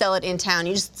you can sell it in town.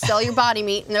 You just sell your body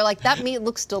meat, and they're like, that meat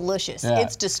looks delicious. Yeah.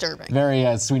 It's disturbing.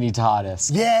 Very Sweeney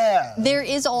Todd-esque. Yeah. There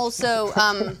is also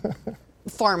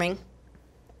farming,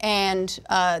 and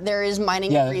there is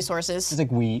mining of resources. It's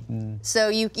like wheat and So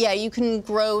you can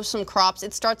grow some crops.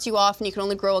 It starts you off, and you can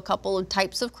only grow a couple of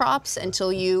types of crops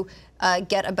until you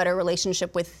get a better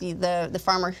relationship with the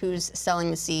farmer who's selling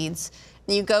the seeds.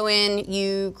 And you go in,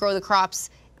 you grow the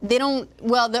crops.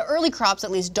 The early crops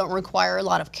at least don't require a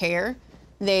lot of care.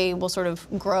 They will sort of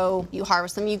grow. You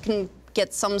harvest them. You can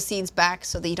get some seeds back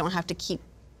so that you don't have to keep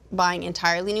buying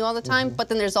entirely new all the time. But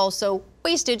then there's also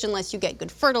wastage unless you get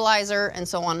good fertilizer and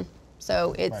so on.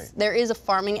 So there is a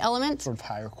farming element. Sort of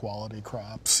higher quality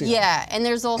crops. Yeah, and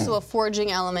there's also a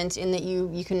foraging element in that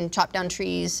you can chop down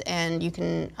trees and you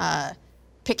can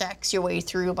pickaxe your way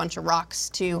through a bunch of rocks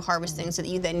to harvest things that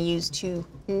you then use to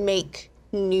make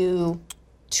new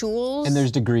tools. And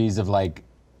there's degrees of like,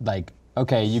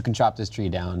 okay, you can chop this tree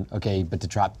down. Okay, but to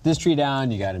chop this tree down,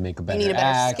 you got to make a better need a better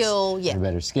axe, skill, you need a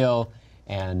better skill,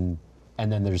 and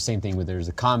then there's the same thing where there's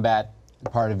a combat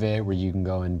part of it where you can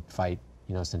go and fight,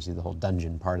 essentially the whole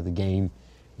dungeon part of the game,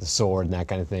 the sword and that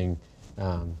kind of thing.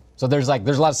 So there's a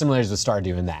lot of similarities with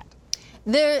Stardew in that.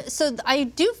 So I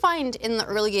do find in the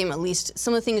early game, at least,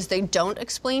 some of the things they don't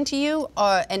explain to you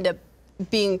end up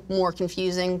being more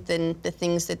confusing than the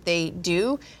things that they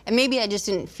do. And maybe I just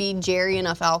didn't feed Jerry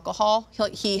enough alcohol.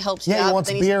 He helps me out. Yeah, he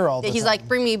wants beer all the time. He's like,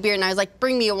 bring me a beer. And I was like,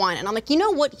 bring me a wine. And I'm like, you know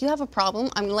what? You have a problem.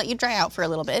 I'm going to let you dry out for a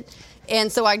little bit.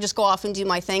 And so I just go off and do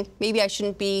my thing. Maybe I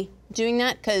shouldn't be doing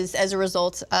that because as a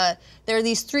result, there are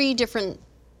these 3 different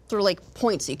sort of like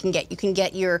points you can get. You can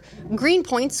get your green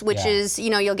points, which is,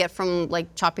 you'll get from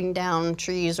like chopping down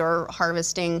trees or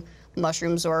harvesting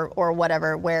mushrooms or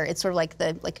whatever, where it's sort of like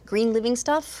the green living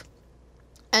stuff.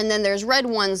 And then there's red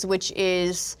ones, which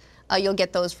is you'll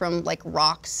get those from like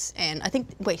rocks and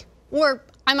or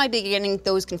I might be getting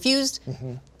those confused.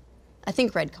 I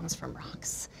think red comes from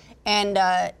rocks. And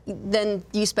then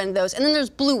you spend those. And then there's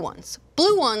blue ones.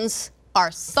 Blue ones are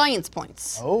science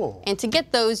points. Oh. And to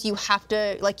get those, you have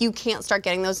to, you can't start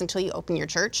getting those until you open your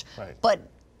church. Right. But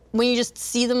when you just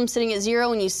see them sitting at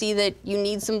 0 and you see that you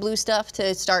need some blue stuff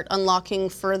to start unlocking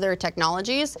further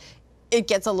technologies, it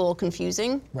gets a little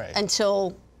confusing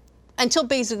until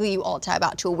basically you alt tab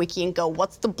out to a wiki and go,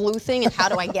 what's the blue thing and how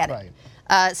do I get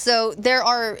it? So there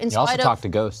are, in You spite also of... talk to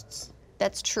ghosts.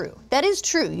 That's true. That is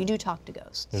true. You do talk to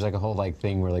ghosts. There's like a whole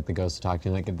thing where the ghosts will talk to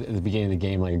you. Like at the beginning of the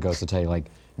game, a ghost will tell you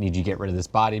need you to get rid of this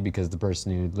body because the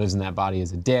person who lives in that body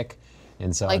is a dick.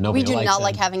 And so nobody we do likes not him.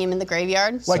 like having him in the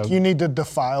graveyard. Like you need to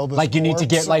defile this. You need to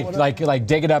get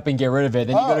dig it up and get rid of it.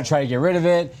 Then you go to try to get rid of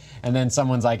it, and then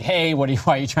someone's like, "Hey, why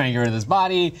are you trying to get rid of this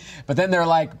body?" But then they're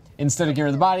like, instead of getting rid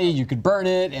of the body, you could burn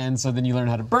it, and so then you learn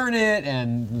how to burn it,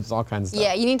 and there's all kinds of stuff.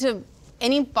 Yeah, you need to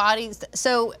any bodies.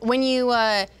 So when you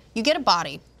get a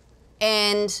body,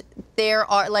 and there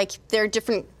are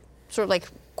different sort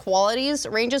of qualities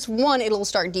ranges. One, it'll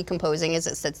start decomposing as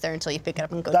it sits there until you pick it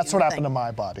up and go. That's what happened to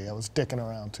my body. I was dicking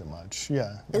around too much.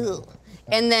 Yeah. Ugh.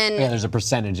 And then there's a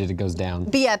percentage that it goes down.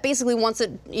 But yeah, basically once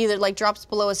it either drops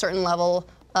below a certain level,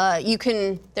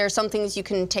 there are some things you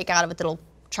can take out of it that'll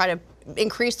try to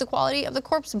increase the quality of the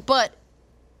corpse, but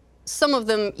some of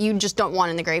them you just don't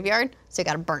want in the graveyard, so you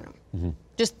got to burn them.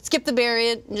 Just skip the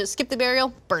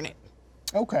burial, burn it.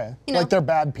 Okay. Like they're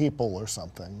bad people or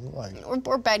something.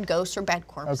 Or bad ghosts or bad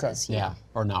corpses. Okay. Yeah.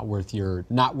 Or not worth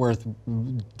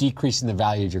decreasing the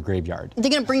value of your graveyard. They're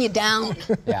gonna bring you down.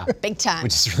 Yeah. Big time.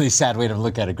 Which is a really sad way to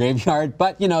look at a graveyard,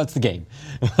 but it's the game.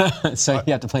 So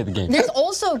you have to play the game. There's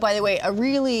also, by the way, a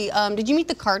really did you meet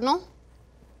the cardinal?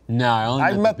 No, I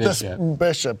only met the bishop. This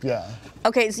bishop, yeah.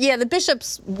 Okay, so yeah, the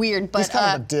bishop's weird, but he's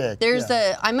kind of a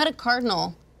dick. I met a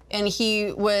cardinal. And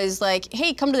he was like,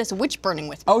 "Hey, come to this witch burning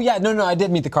with me." Oh yeah, no, I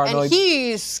did meet the cardinal. And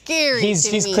he's scary. He's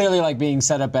clearly being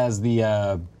set up as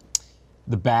the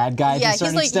bad guy to a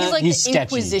certain extent. He's like he's the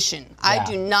sketchy. Inquisition. Yeah. I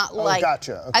do not like.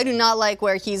 Gotcha. Okay. I do not like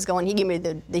where he's going. He gave me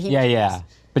the Yeah.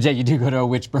 But yeah, you do go to a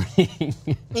witch burning.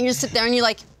 And you just sit there and you're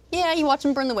like, yeah, you watch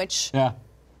him burn the witch. Yeah.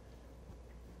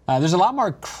 There's a lot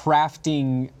more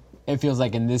crafting. It feels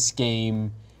like in this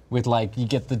game with like you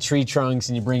get the tree trunks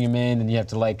and you bring them in and you have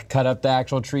to like cut up the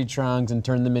actual tree trunks and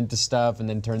turn them into stuff and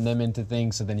then turn them into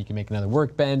things so then you can make another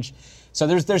workbench. So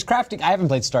there's crafting. I haven't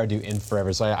played Stardew in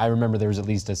forever, so I remember there was at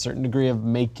least a certain degree of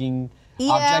making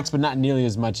objects, but not nearly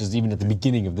as much as even at the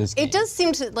beginning of this game. It does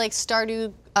seem to like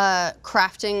Stardew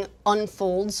crafting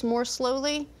unfolds more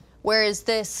slowly. Whereas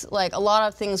this, like, a lot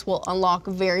of things will unlock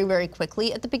very, very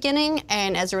quickly at the beginning,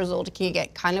 and as a result, it can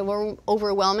get kind of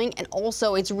overwhelming. And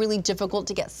also, it's really difficult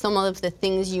to get some of the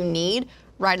things you need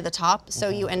right at the top. So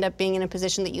you end up being in a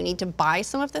position that you need to buy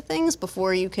some of the things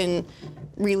before you can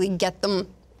really get them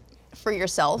for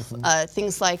yourself.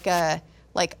 Things like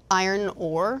iron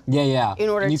ore. Yeah. In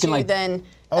order you can, to like, then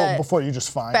before you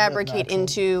just find fabricate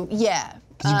into Because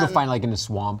you go find like in a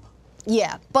swamp.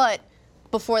 Yeah, but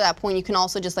before that point, you can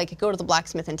also just like go to the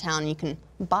blacksmith in town and you can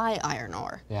buy iron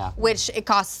ore. Yeah. Which it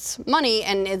costs money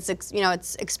and it's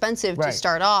it's expensive to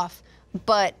start off,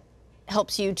 but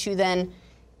helps you to then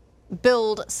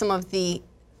build some of the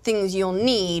things you'll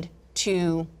need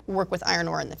to work with iron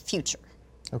ore in the future.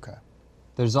 Okay.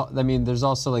 There's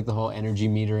also like the whole energy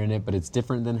meter in it, but it's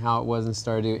different than how it was in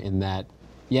Stardew in that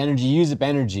you use up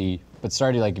energy, but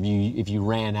Stardew, like if you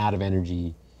ran out of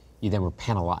energy, you then were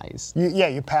penalized.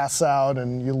 You pass out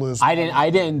and you lose.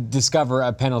 I didn't discover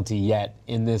a penalty yet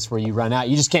in this where you run out.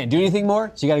 You just can't do anything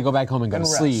more, so you got to go back home and go to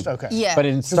rest. sleep. Okay. Yeah. But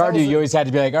in Stardew, you always had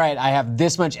to be like, all right, I have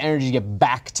this much energy to get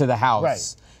back to the house.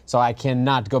 Right. So I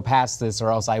cannot go past this,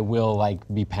 or else I will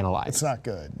be penalized. It's not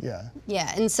good. Yeah.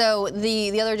 Yeah, and so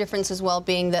the other difference as well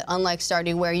being that unlike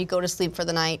Stardew, where you go to sleep for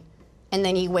the night and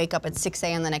then you wake up at 6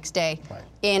 a.m. the next day. Right.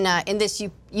 In this,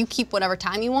 you keep whatever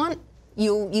time you want.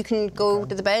 You can go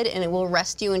to the bed and it will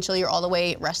rest you until you're all the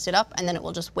way rested up, and then it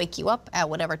will just wake you up at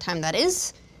whatever time that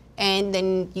is, and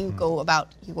then you go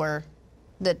about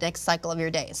the next cycle of your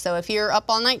day. So if you're up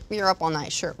all night, you're up all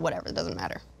night. Sure, whatever, it doesn't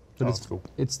matter. But That's cool.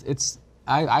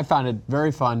 I found it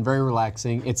very fun, very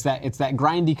relaxing. It's that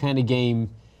grindy kind of game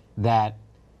that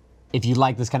if you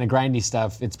like this kind of grindy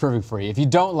stuff, it's perfect for you. If you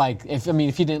don't like, if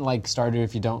you didn't like Stardew,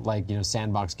 if you don't like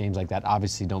sandbox games like that,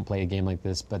 obviously don't play a game like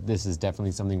this. But this is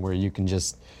definitely something where you can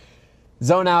just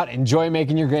zone out, enjoy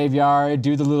making your graveyard,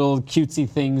 do the little cutesy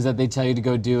things that they tell you to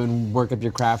go do, and work up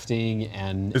your crafting.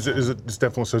 And It's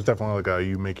definitely like a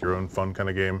you make your own fun kind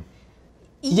of game.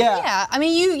 Yeah, I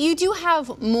mean, you do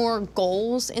have more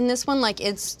goals in this one. Like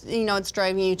it's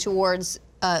driving you towards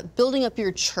building up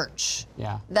your church.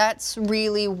 Yeah. That's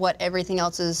really what everything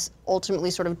else is ultimately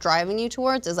sort of driving you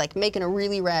towards, is like making a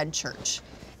really rad church.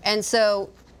 And so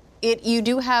you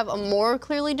do have a more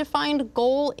clearly defined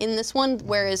goal in this one,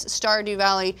 whereas Stardew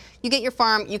Valley, you get your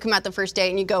farm, you come out the first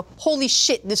day and you go, holy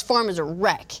shit, this farm is a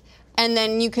wreck. And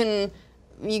then you can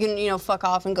fuck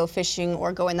off and go fishing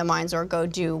or go in the mines or go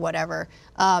do whatever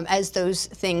as those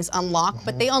things unlock.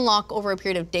 But they unlock over a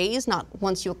period of days, not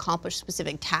once you accomplish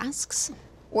specific tasks.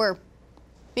 Or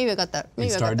maybe I got that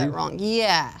wrong.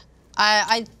 Yeah,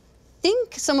 I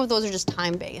think some of those are just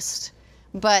time based.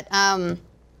 But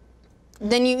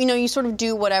then you sort of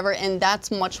do whatever, and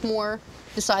that's much more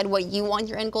decide what you want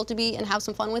your end goal to be and have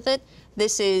some fun with it.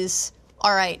 This is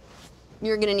all right.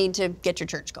 You're going to need to get your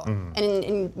church going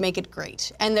and make it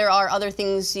great. And there are other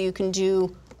things you can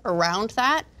do around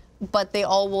that, but they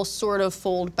all will sort of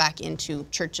fold back into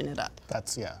churching it up.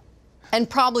 And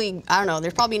probably, I don't know,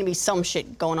 there's probably going to be some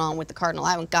shit going on with the Cardinal.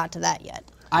 I haven't got to that yet.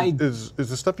 Is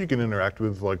the stuff you can interact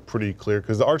with like pretty clear?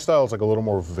 Because the art style is like a little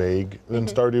more vague than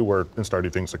Stardew, where in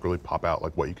Stardew things like really pop out,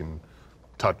 like what you can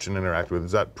touch and interact with.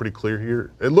 Is that pretty clear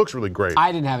here? It looks really great.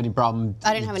 I didn't have any problem.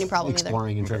 I didn't have any problem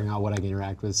exploring and figuring out what I can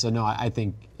interact with. So no, I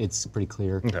think it's pretty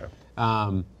clear. Okay.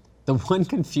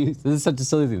 This is such a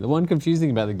silly thing. The one confusing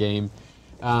thing about the game,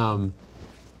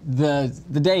 the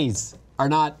days are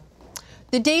not.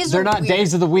 The days they're are not weird.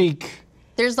 days of the week.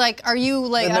 There's like, are you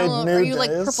like, I don't know, are you like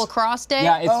Purple Cross Day?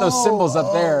 Yeah, it's those symbols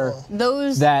up there.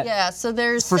 Those, so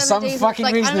there's for 7 some days, fucking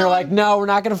reason they're like, no, we're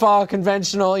not going to follow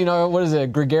conventional, what is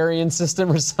it, Gregorian system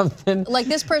or something? Like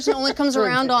this person only comes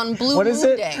around on Blue What is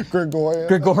Moon it? Day.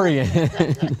 Gregorian.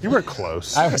 You were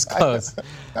close. I was close.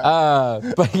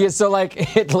 But yeah, so like,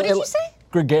 what did you say?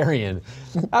 Gregorian.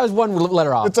 I was one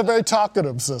letter off. It's a very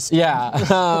talkative system.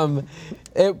 Yeah.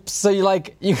 So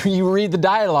you read the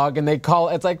dialogue and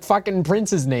it's like fucking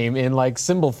Prince's name in like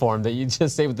symbol form that you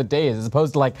just say what the day is, as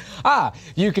opposed to like,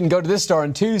 you can go to this store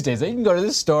on Tuesdays, you can go to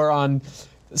this store on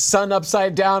sun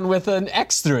upside down with an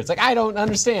X through it. It's like, I don't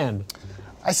understand.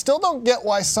 I still don't get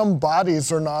why some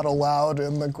bodies are not allowed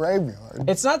in the graveyard.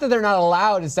 It's not that they're not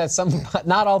allowed, it's that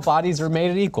not all bodies are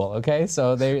made equal, okay?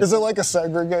 So Is it like a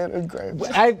segregated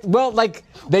graveyard?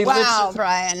 Wow,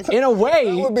 Brian. In a way.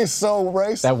 That would be so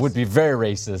racist. That would be very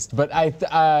racist. But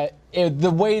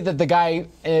the way that the guy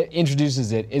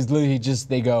introduces it is literally just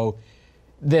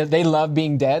they love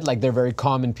being dead, like they're very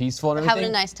calm and peaceful and everything. Having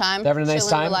a nice time, They're having a nice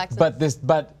chilling, time. relaxing.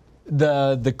 But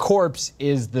the corpse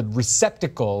is the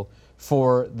receptacle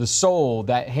for the soul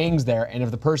that hangs there, and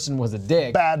if the person was a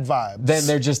dick, Bad vibes. then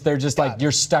they're just like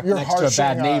you're stuck You're next to a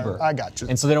bad harshing, neighbor. I got you.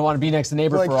 And so they don't want to be next to the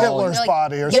neighbor Like for all. Hitler's Like,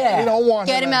 body or yeah. something. You don't want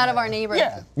Get him in out of there. our neighborhood.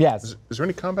 Yeah. Yes. Is there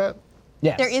any combat?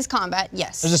 Yes. There is combat,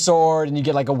 yes. There's a sword, and you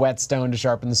get like a whetstone to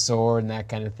sharpen the sword and that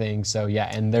kind of thing. So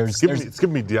yeah, and It's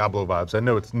giving me Diablo vibes. I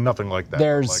know it's nothing like that.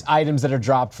 there's like, items that are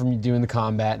dropped from you doing the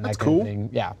combat and That's that kind cool. of thing.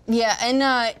 Yeah. Yeah,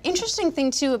 and interesting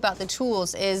thing too about the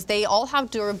tools is they all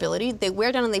have durability. They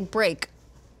wear down and they break,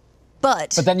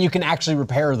 but But then you can actually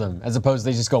repair them as opposed to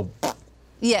they just go.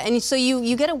 yeah, and so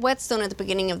you get a whetstone at the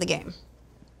beginning of the game,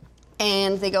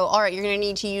 and they go, all right, you're gonna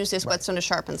need to use this whetstone to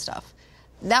sharpen stuff.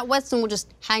 That whetstone will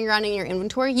just hang around in your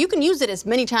inventory. You can use it as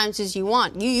many times as you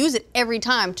want. You use it every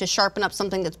time to sharpen up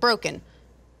something that's broken,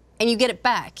 and you get it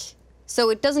back. So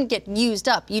it doesn't get used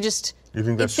up. You just You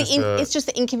think that's it's just just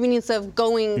the inconvenience of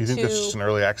going you think to that's just an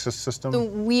early access system? the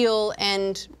wheel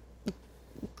and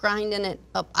grinding it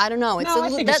up. I don't know. No, I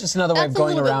think it's just another way of going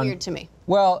That's a little around. bit weird to me.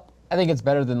 Well, I think it's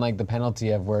better than like the penalty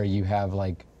of where you have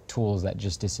like tools that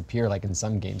just disappear, like in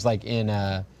some games, like in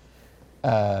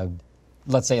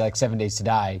let's say like 7 Days to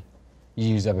Die, you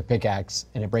use up a pickaxe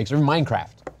and it breaks. Or in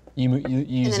Minecraft, you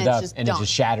use then it it's up just and it gone.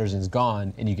 just shatters and is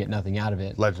gone, and you get nothing out of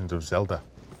it. Legend of Zelda.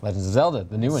 Legends of Zelda,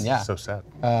 the new one, yeah. So sad.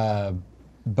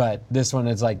 But this one,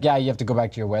 it's like, yeah, you have to go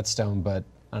back to your whetstone, but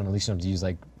I don't know, at least you don't have to use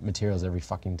like materials every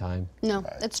fucking time. No,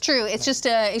 that's true. It's just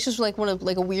like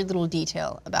like a weird little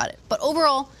detail about it. But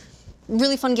overall,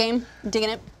 really fun game. Digging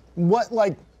it. What,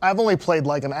 like, I've only played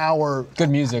like an hour. Good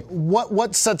music.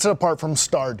 What sets it apart from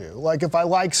Stardew? Like, if I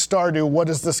like Stardew, what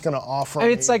is this going to offer And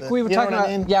me it's like that- we were you know talking what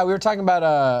about. I mean? Yeah, we were talking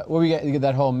about what we get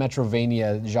that whole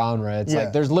Metrovania genre. It's Yeah.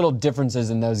 like there's little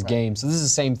differences in those games. So this is the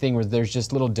same thing where there's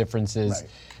just little differences. Right.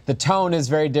 The tone is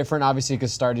very different, obviously,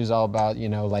 because Stardew's all about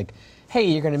like, hey,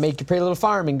 you're gonna make your pretty little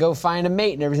farm and go find a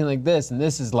mate and everything like this. And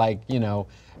this is like, you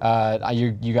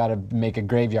got to make a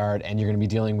graveyard and you're gonna be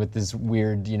dealing with this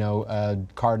weird,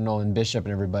 cardinal and bishop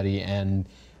and everybody, and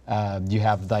you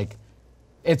have like.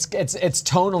 It's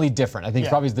tonally different. I think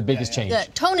probably is the biggest change. The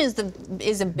tone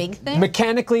is a big thing.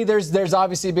 Mechanically, there's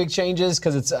obviously big changes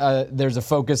because it's there's a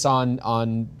focus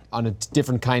on a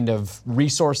different kind of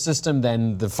resource system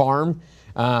than the farm.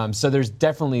 So there's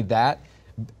definitely that.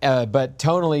 But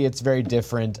tonally, it's very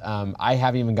different. I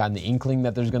haven't even gotten the inkling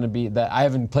that there's going to be that. I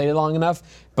haven't played it long enough,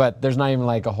 but there's not even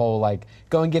like a whole like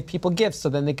go and give people gifts so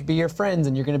then they could be your friends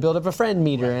and you're going to build up a friend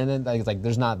meter, and then it's like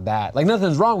there's not that. Like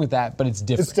nothing's wrong with that, but it's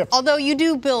different. It's different. Although you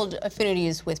do build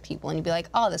affinities with people, and you'd be like,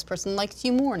 oh, this person likes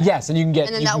you more now. Yes, and you can get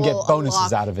And then you that can get will bonuses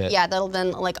unlock, out of it. Yeah, that'll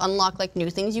then like unlock like new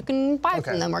things you can buy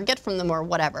Okay. from them or get from them or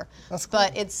whatever. That's cool.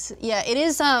 But it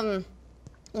is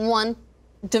one.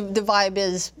 The vibe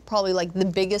is probably like the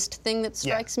biggest thing that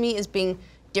strikes me as being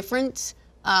different.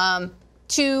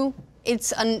 Two,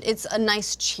 it's a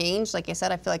nice change. Like I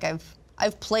said, I feel like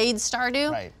I've played Stardew,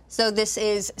 Right. so this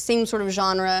is same sort of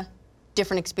genre,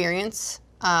 different experience.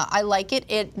 I like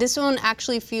it. This one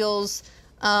actually feels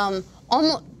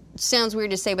almost sounds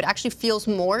weird to say, but actually feels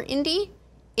more indie.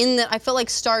 In that I feel like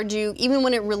Stardew, even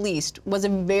when it released, was a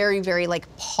very, very like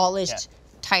polished,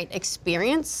 tight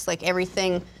experience. Like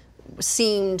everything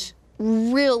seemed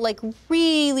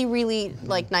really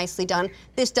like nicely done.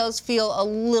 This does feel a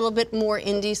little bit more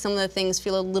indie. Some of the things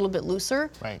feel a little bit looser.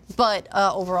 Right. But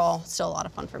overall, still a lot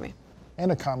of fun for me.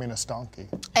 And a communist donkey.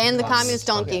 And the communist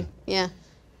donkey. Yeah.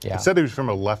 Yeah. It said he was from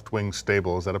a left-wing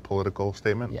stable. Is that a political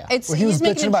statement? Yeah. It's Well, he was he's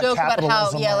making bitching a about joke about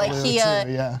how capitalism like earlier,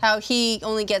 too, yeah. how he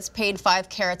only gets paid 5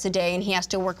 carrots a day and he has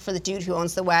to work for the dude who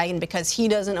owns the wagon because he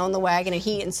doesn't own the wagon,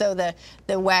 and so the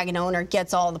wagon owner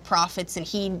gets all the profits and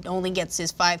he only gets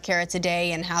his 5 carrots a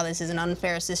day, and how this is an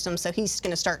unfair system, so he's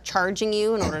going to start charging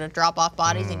you in order to drop off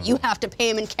bodies and you have to pay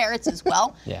him in carrots as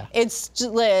well. Yeah. It's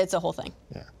a whole thing.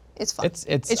 Yeah. It's fun. It's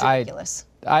ridiculous.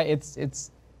 It's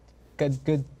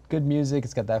good music.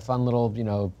 It's got that fun little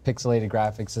pixelated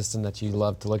graphic system that you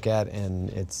love to look at, and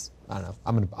I don't know.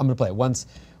 I'm gonna play it once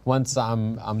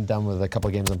I'm done with a couple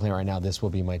of games I'm playing right now. This will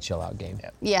be my chill out game.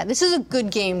 Yeah, this is a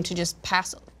good game to just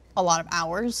pass a lot of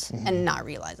hours and not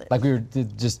realize it. Like I'm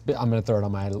gonna throw it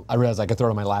on my. I realized I could throw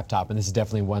it on my laptop, and this is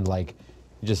definitely one like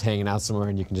you're just hanging out somewhere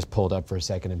and you can just pull it up for a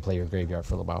second and play your graveyard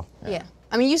for a little while. Yeah.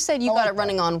 I mean, you said you got it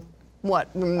running on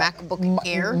what, MacBook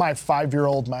Air? My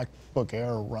 5-year-old MacBook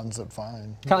Air runs it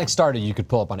fine. Kind of like Stardew, you could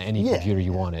pull up on any Yeah, computer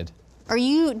you wanted. Were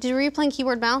you playing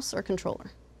keyboard mouse or controller?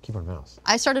 Keyboard mouse.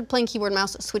 I started playing keyboard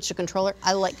mouse, switched to controller.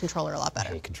 I like controller a lot I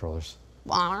better. hate controllers.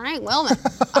 All right, well then.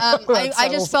 I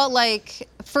just felt like,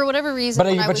 for whatever reason,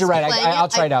 when I was you're right. playing I'll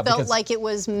try it out felt because like it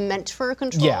was meant for a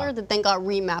controller that then got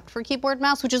remapped for keyboard and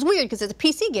mouse, which is weird because it's a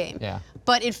PC game. Yeah.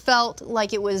 But it felt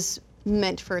like it was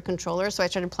meant for a controller, so I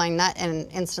started playing that, and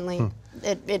instantly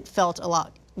it felt a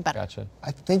lot better. Gotcha.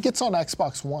 I think it's on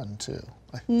Xbox One too.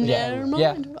 Never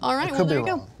mind. Yeah. All right, I well, could be there you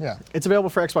go. wrong. Yeah. It's available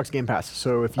for Xbox Game Pass.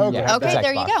 So if you Okay. have Okay, that,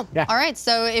 there you go. Yeah. All right,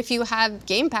 so if you have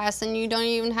Game Pass, then you don't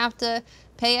even have to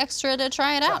pay extra to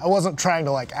try it out. I wasn't trying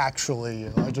to like actually.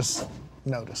 I just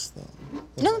noticed that.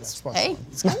 No, it's, hey,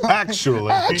 it's good.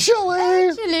 Actually.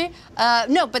 Actually,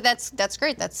 no, but that's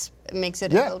great. That's makes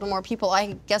it Yeah. available to more people.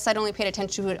 I guess I'd only paid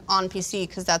attention to it on PC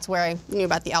because that's where I knew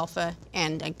about the alpha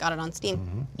and I got it on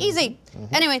Steam. Easy.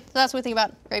 Anyway, that's what we think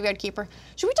about Graveyard Keeper.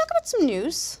 Should we talk about some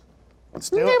news? Let's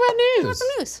do Talk it. about Talk news. about some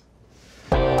news.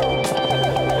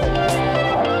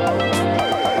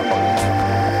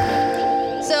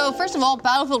 So first of all,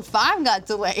 Battlefield 5 got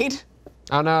delayed.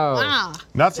 Oh no. Ah.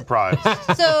 Not surprised.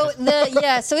 So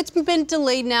so it's been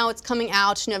delayed now. It's coming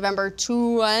out November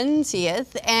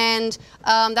 20th, and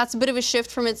that's a bit of a shift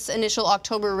from its initial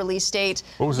October release date.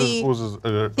 What was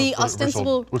the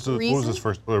ostensible what was reason? his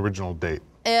first original date?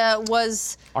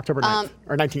 Was October 9th,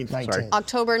 or 19th, sorry. 19th.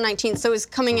 October 19th. So it's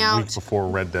coming A out week before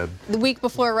Red Dead. the week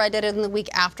before Red Dead and the week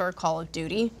after Call of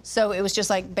Duty. So it was just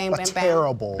like bang, bang, bang.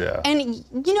 Terrible. Yeah. And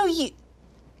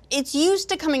it's used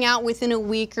to coming out within a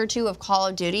week or two of Call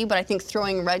of Duty, but I think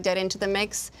throwing Red Dead into the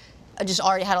mix just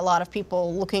already had a lot of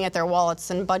people looking at their wallets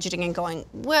and budgeting and going,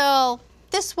 well,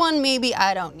 this one maybe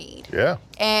I don't need. Yeah.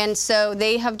 And so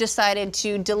they have decided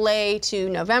to delay to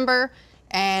November,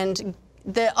 and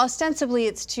ostensibly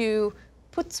it's to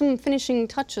put some finishing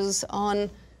touches on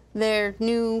their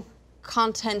new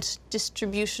content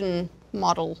distribution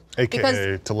model.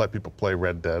 AKA to let people play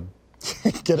Red Dead.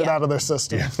 Get it Yeah. out of their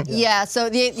system. Yeah, so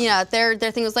their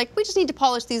thing was like, we just need to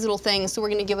polish these little things, so we're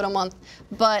going to give it a month.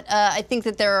 But I think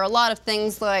that there are a lot of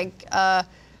things like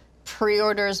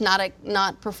pre-orders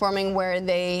not performing where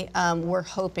they were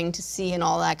hoping to see and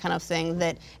all that kind of thing.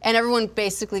 And everyone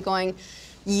basically going,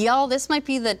 y'all, this might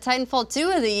be the Titanfall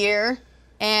 2 of the year.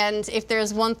 And if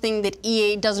there's one thing that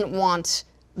EA doesn't want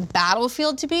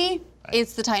Battlefield to be,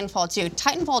 it's the Titanfall 2.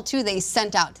 Titanfall 2 they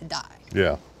sent out to die.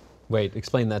 Yeah. Wait,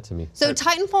 explain that to me. So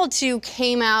Titanfall 2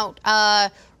 came out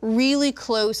really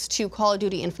close to Call of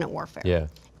Duty Infinite Warfare. Yeah.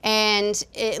 And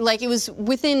it was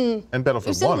within... And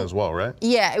Battlefield 1 as well, right?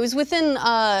 Yeah, it was within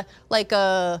a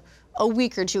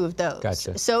week or two of those.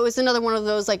 Gotcha. So it was another one of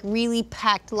those like really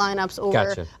packed lineups over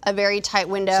Gotcha. a very tight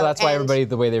window. So that's why and- everybody,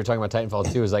 the way they were talking about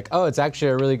Titanfall 2 is like, oh, it's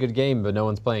actually a really good game, but no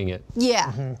one's playing it.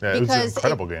 Yeah, Yeah, it was an because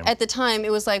incredible game. At the time,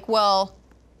 it was like, well,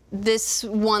 this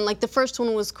one, like the first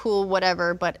one was cool,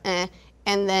 whatever, but and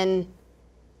then,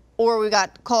 or we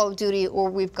got Call of Duty, or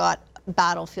we've got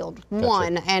Battlefield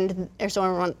 1, and there's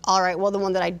everyone, all right, well, the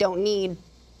one that I don't need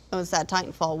was that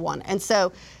Titanfall 1, and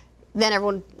so then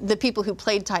everyone, the people who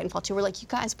played Titanfall 2 were like, you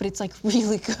guys, but it's like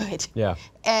really good. Yeah.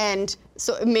 And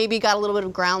so it maybe got a little bit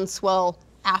of groundswell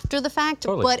after the fact,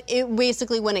 Totally. but it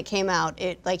basically when it came out,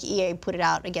 EA put it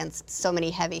out against so many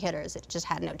heavy hitters, it just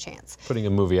had no chance. Putting a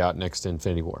movie out next to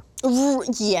Infinity War.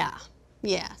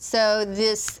 Yeah. So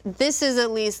this is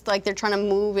at least like they're trying to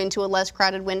move into a less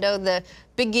crowded window. The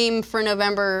big game for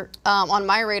November on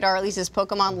my radar at least is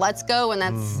Pokemon Let's Go, and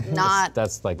that's not.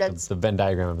 That's like the Venn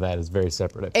diagram of that is very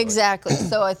separate. I feel like. Exactly.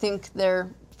 So I think they're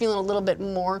feeling a little bit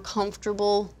more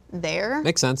comfortable there.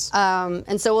 Makes sense.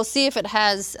 And so we'll see if it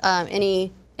has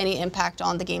any impact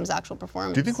on the game's actual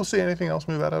performance. Do you think we'll see anything else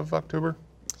move out of October?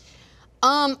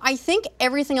 I think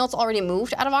everything else already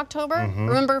moved out of October. Mm-hmm.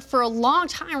 Remember, for a long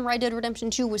time, Red Dead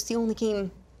Redemption 2 was the only game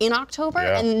in October,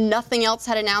 Yeah. and nothing else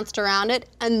had announced around it.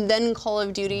 And then Call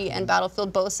of Duty and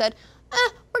Battlefield both said,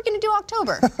 we're going to do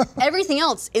October. Everything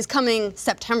else is coming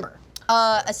September.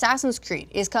 Assassin's Creed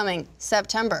is coming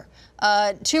September.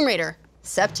 Tomb Raider,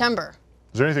 September.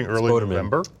 Is there anything early Spider-Man.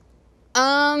 November?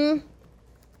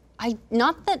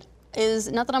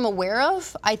 Not that I'm aware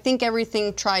of. I think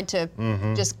everything tried to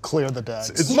just Clear the decks.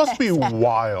 It must be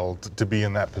wild to be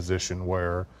in that position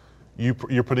where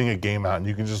you're putting a game out and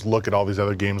you can just look at all these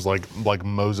other games like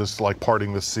Moses like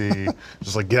parting the sea,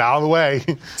 just like get out of the way.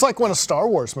 It's like when a Star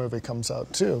Wars movie comes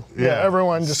out too. Yeah.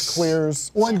 Everyone just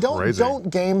clears. Well, and Crazy. don't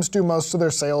games do most of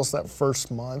their sales that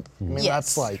first month? I mean, Yes.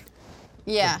 that's like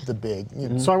yeah. the big. You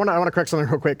know. So I want to correct something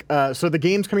real quick. So the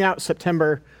games coming out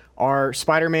September are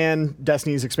Spider-Man,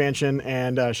 Destiny's expansion,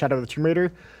 and Shadow of the Tomb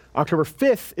Raider. October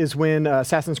 5th is when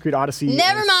Assassin's Creed Odyssey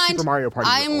Never and mind. Super Mario Party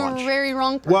I'm launch. a very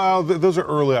wrong person. Well, those are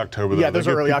early October. Though. Yeah, They those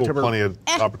are give early people October. Plenty of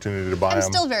opportunity to buy I'm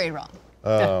them. still very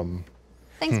wrong.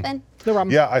 Thanks, Ben. No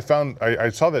problem. Yeah, I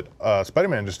saw that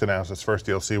Spider-Man just announced its first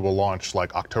DLC will launch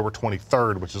like October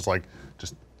 23rd, which is like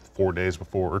just 4 days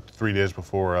before, or 3 days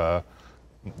before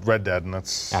Red Dead, and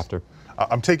that's After.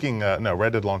 I'm taking no.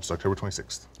 Red Dead launches October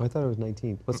 26th. I thought it was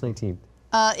 19th. What's 19th?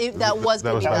 That was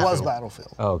That was That was Battlefield.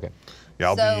 Battlefield. Oh, okay.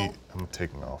 Yeah, So- I'm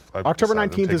taking off. October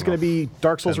 19th is going to be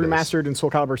Dark Souls 10 days. Remastered and Soul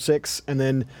Calibur 6, and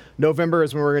then November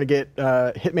is when we're going to get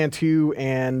Hitman 2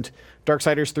 and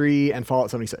Darksiders 3 and Fallout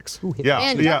 76. Yeah,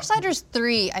 And yeah. Darksiders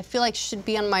 3, I feel like should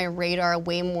be on my radar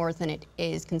way more than it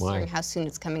is, considering Why? how soon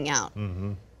it's coming out.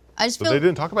 I just But feel, they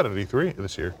didn't talk about it at E3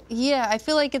 this year. yeah, I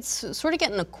feel like it's sort of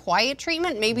getting a quiet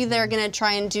treatment. Maybe they're gonna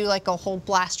try and do like a whole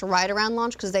blast right around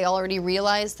launch because they already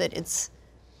realized that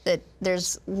that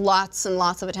there's lots and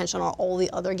lots of attention on all the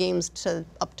other games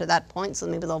up to that point. So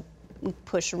maybe they'll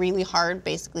push really hard,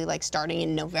 basically like starting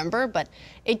in November. But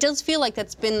it does feel like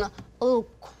that's been a little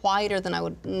quieter than I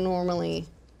would normally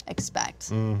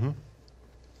expect.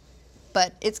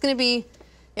 But it's gonna be.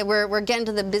 Yeah, we're getting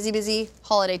to the busy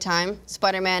holiday time.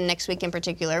 Spider-Man next week in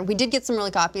particular. We did get some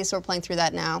early copies, so we're playing through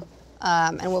that now,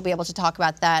 and we'll be able to talk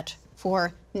about that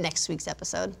for next week's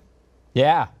episode.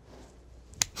 Yeah.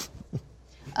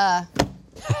 Come on,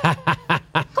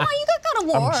 you got God of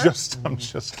War. I'm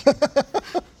just kidding.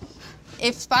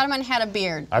 If Spider-Man had a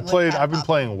beard, I've been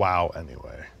playing WoW anyway.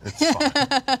 It's fine.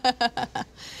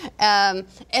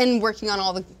 and working on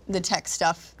all the tech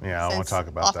stuff. Yeah, I won't since talk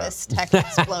about that. Office tech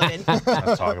exploded.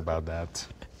 Let's talk about that.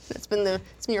 It's been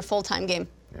your full-time game.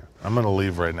 Yeah, I'm gonna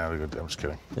leave right now to go. I'm just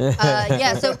kidding.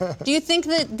 Yeah. So, do you think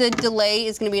that the delay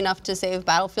is going to be enough to save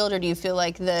Battlefield, or do you feel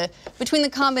like between the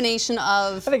combination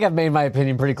of I think I've made my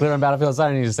opinion pretty clear on Battlefield, so I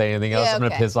don't need to say anything else. Yeah, I'm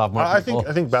going to okay. piss off more I people.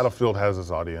 think Battlefield has its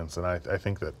audience, and I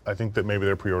think that maybe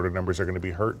their pre-order numbers are going to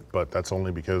be hurt, but that's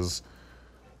only because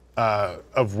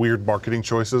of weird marketing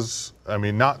choices. I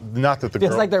mean, not that the Feels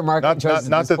girl, like their marketing choices at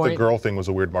not this that the point. girl thing was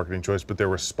a weird marketing choice, but their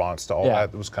response to all Yeah.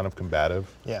 that was kind of combative.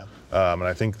 Yeah. And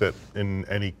I think that in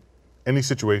any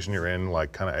situation you're in,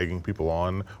 like kind of egging people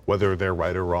on, whether they're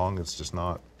right or wrong, it's just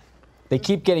not. They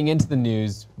keep getting into the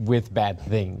news with bad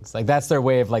things. Like that's their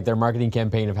way of like their marketing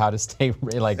campaign of how to stay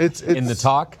like in the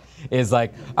talk is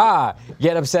like,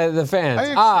 get upset at the fans.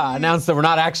 Announce that we're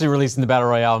not actually releasing the Battle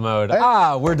Royale mode.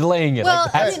 We're delaying it. Well,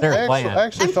 like that's their plan. I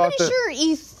actually I'm thought pretty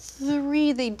that. sure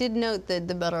E3 they did note that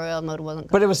the Battle Royale mode wasn't.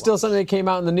 But it was still something that came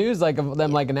out in the news, like of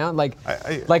them like announced,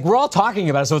 I- like we're all talking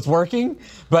about it, so it's working,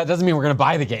 but it doesn't mean we're gonna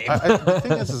buy the game. The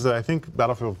thing is that I think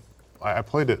Battlefield. I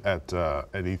played it at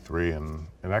E3 and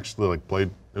it actually like played.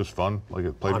 It was fun. Like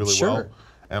it played I'm really sure. well.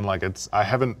 And like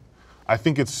I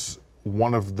think it's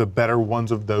one of the better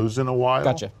ones of those in a while.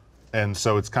 Gotcha. And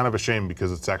so it's kind of a shame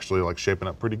because it's actually like shaping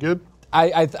up pretty good.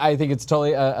 I think it's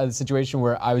totally a situation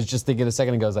where I was just thinking a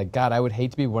second ago, I was like, God, I would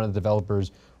hate to be one of the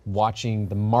developers watching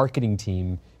the marketing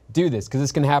team do this, because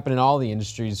this can happen in all the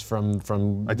industries from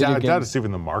I video doubt games. it's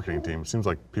even the marketing team. It seems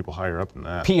like people higher up than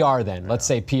that. PR then, let's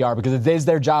say PR, because it is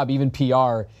their job, even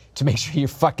PR, to make sure your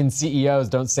fucking CEOs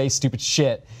don't say stupid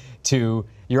shit to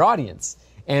your audience.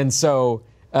 And so,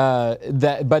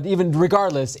 but even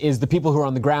regardless, is the people who are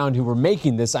on the ground who were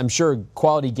making this, I'm sure,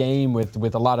 quality game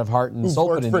with a lot of heart and soul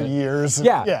worked put for into it. years.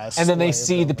 Yeah, Yes, and then they like,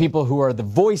 see the people who are the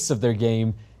voice of their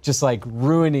game just like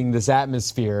ruining this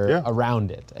atmosphere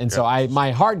around it. And so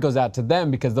my heart goes out to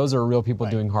them because those are real people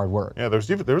doing hard work. Yeah,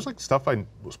 there was like stuff I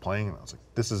was playing and I was like,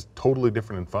 this is totally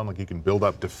different and fun. Like you can build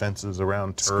up defenses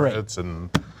around great. turrets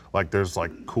and like there's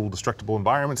like cool destructible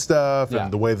environment stuff Yeah.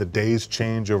 and the way the days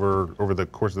change over the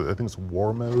course of I think it's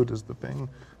war mode is the thing.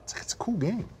 It's a cool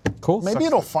game. Cool. Maybe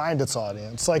it'll find its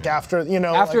audience. Like after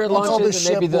After like, it once all launches, this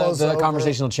and maybe shit blows the over,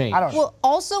 conversation will change. I don't know. Well,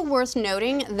 also worth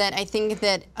noting that I think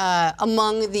that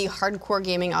among the hardcore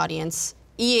gaming audience,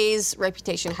 EA's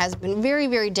reputation has been very,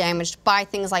 very damaged by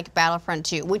things like Battlefront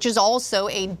 2, which is also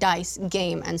a DICE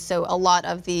game. And so a lot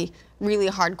of the really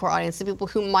hardcore audience, the people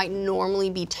who might normally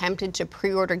be tempted to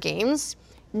pre-order games,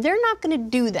 they're not going to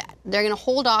do that. They're going to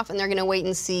hold off and they're going to wait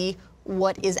and see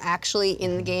what is actually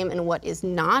in the game and what is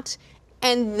not,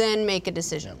 and then make a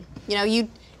decision. You know,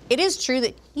 it is true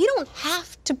that you don't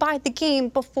have to buy the game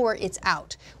before it's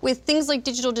out. With things like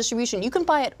digital distribution, you can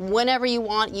buy it whenever you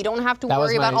want. You don't have to That was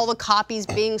worry about my- all the copies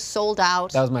being sold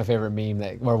out. That was my favorite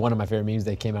meme, or one of my favorite memes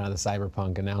that came out of the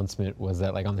Cyberpunk announcement was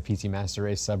that, like, on the PC Master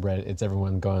Race subreddit, it's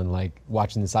everyone going, like,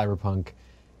 watching the Cyberpunk,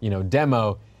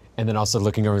 demo, and then also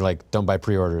looking over, like, don't buy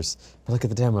pre-orders. But look at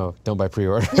the demo, don't buy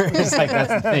pre-orders. Like, that's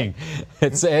the thing.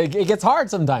 It gets hard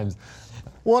sometimes.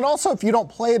 Well, and also if you don't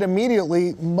play it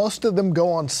immediately, most of them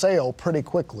go on sale pretty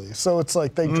quickly. So it's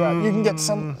like they drop. You can get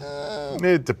some.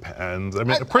 It depends. I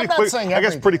mean, I'm pretty not quick. saying I guess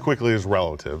everything. pretty quickly is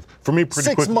relative. For me, pretty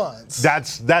 6 quick. months.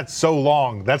 That's so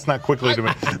long. That's not quickly to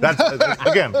me. That's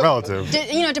again relative.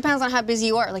 It depends on how busy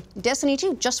you are. Like Destiny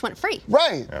 2 just went free.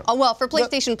 Right. Oh well, for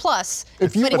PlayStation Plus.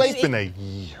 If you but wait- It's been a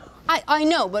year. I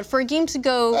know, but for a game to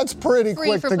go That's pretty free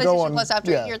quick for to PlayStation go on- Plus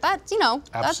after yeah. a year, that's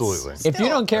Absolutely. If you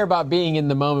don't care about being in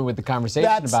the moment with the conversation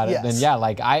That's- about it, yes. then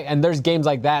yeah, and there's games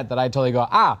like that I totally go,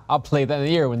 I'll play that in a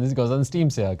year when this goes on Steam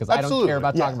sale because I don't Absolutely. care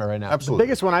about Yeah. talking about it right now. Absolutely. The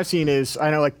biggest one I've seen is, I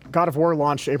know, like, God of War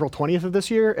launched April 20th of this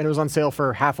year, and it was on sale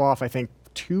for half off, I think,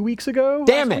 2 weeks ago.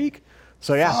 Damn last it. Week.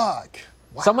 So yeah. Fuck.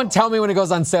 Wow. Someone tell me when it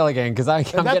goes on sale again because I'm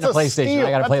getting that's a a PlayStation. steal.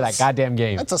 I got to play That's that a- goddamn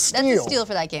game. That's a That's steal. a steal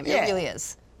for that game. Yeah. It really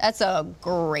is. That's a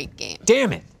great game.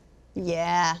 Damn it.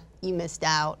 Yeah, you missed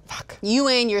out. Fuck. You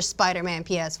and your Spider-Man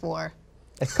PS4.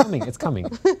 It's coming. It's coming.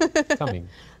 It's coming.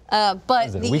 But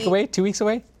Is it a week away? 2 weeks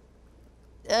away?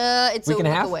 It's Week a and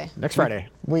a week half? away. Next Friday.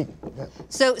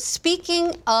 So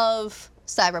speaking of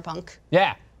Cyberpunk,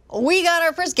 Yeah. we got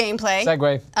our first gameplay.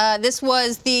 Segue. This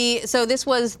was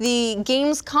the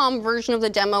Gamescom version of the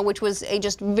demo, which was a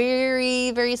just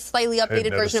very, very slightly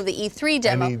updated version of the E3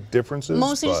 demo. Any differences?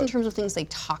 Mostly just in But- terms of things they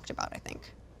talked about, I think.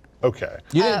 Okay.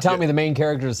 You didn't tell me the main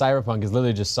character of Cyberpunk is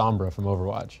literally just Sombra from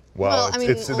Overwatch. Well, I mean,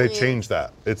 they only- changed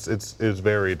that. It's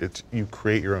varied. You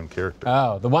create your own character.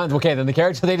 Oh, then the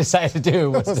character they decided to do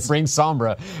was to bring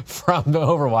Sombra from the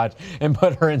Overwatch and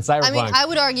put her in Cyberpunk. I mean, I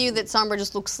would argue that Sombra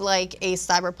just looks like a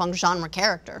Cyberpunk genre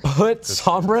character. Put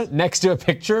Sombra next to a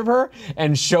picture of her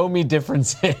and show me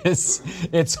differences.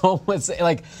 It's almost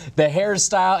like the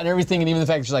hairstyle and everything, and even the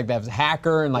fact that she's like that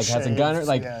hacker and like has a gun. Shades,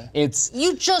 Like yeah. it's.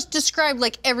 You just described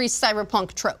like every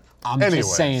Cyberpunk trope. I'm Anyways.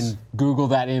 just saying, Google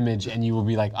that image and you will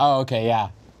be like, oh, okay, yeah.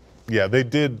 Yeah, they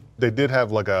did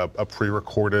have like a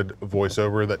pre-recorded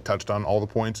voiceover that touched on all the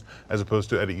points, as opposed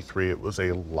to at E3 it was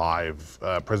a live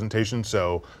presentation.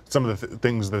 So some of the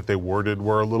things that they worded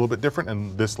were a little bit different,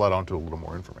 and this led on to a little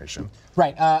more information.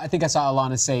 Right. I think I saw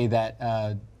Alana say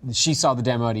that she saw the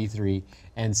demo at E3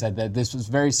 and said that this was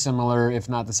very similar, if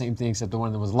not the same thing, except the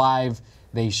one that was live.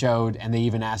 They showed, and they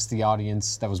even asked the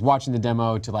audience that was watching the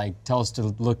demo to like tell us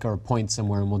to look or point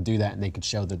somewhere, and we'll do that, and they could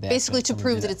show that they Basically actually to someone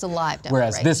prove did that it's a live demo,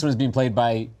 Whereas right? this one is being played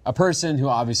by a person who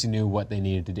obviously knew what they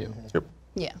needed to do. Yep.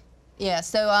 Yeah. Yeah,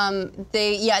 so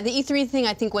the E3 thing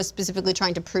I think was specifically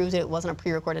trying to prove that it wasn't a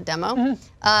pre-recorded demo.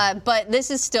 But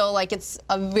this is still like it's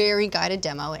a very guided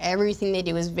demo. Everything they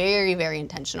do is very, very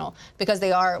intentional because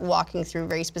they are walking through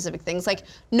very specific things. Like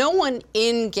no one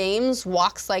in games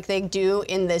walks like they do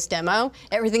in this demo.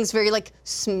 Everything's very like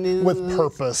smooth With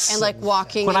purpose. and like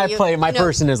walking. When and I you- play, my you know,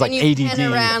 person is, like, and you ADD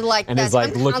pan around like and that. is,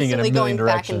 like, I'm looking in a constantly million going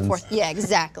back and directions. forth. Yeah,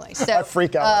 exactly. So I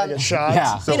freak out when I get shot.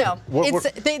 Yeah. So you know,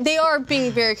 what- they are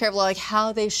being very careful, like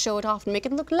how they show it off and make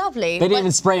it look lovely. They didn't but,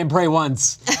 even spray and pray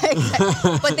once.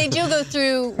 but they do go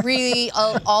through really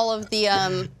all of the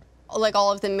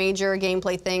all of the major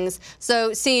gameplay things.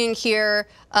 So seeing here,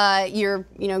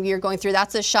 you're going through.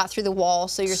 That's a shot through the wall.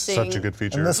 So you're seeing. Such a good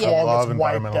feature. And this Yeah. wall Love gets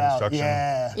wiped environmental out. destruction.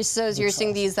 Yeah. So you're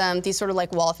seeing these sort of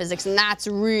like wall physics, and that's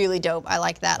really dope. I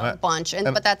like that a bunch.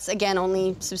 But that's again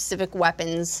only specific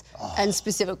weapons and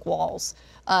specific walls.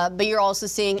 But you're also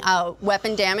seeing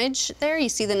weapon damage there. You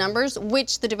see the numbers,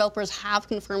 which the developers have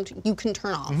confirmed you can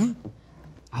turn off.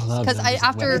 I love 'Cause numbers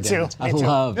after- weapon Me too, damage. me I too.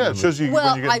 love Yeah, it numbers. shows you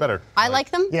Well, when you get better. I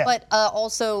like them, Yeah. but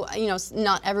also,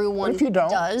 not everyone What if you don't?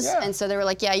 does. Yeah. And so they were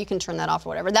like, yeah, you can turn that off or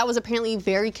whatever. That was apparently a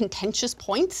very contentious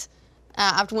point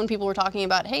after when people were talking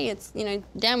about, hey, it's,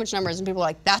 damage numbers, and people were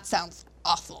like, that sounds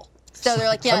awful. So they're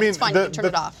like, yeah, it's fine, you can turn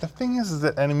it off. The thing is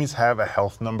that enemies have a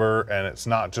health number, and it's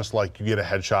not just like you get a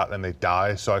headshot and they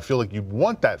die. So I feel like you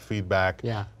want that feedback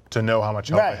Yeah. to know how much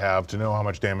health Right. they have, to know how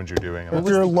much damage you're doing. And If that's-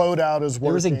 your loadout is working.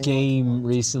 There was a game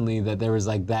recently that there was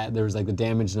like the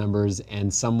damage numbers,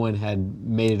 and someone had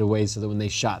made it a way so that when they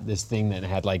shot this thing that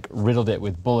had like riddled it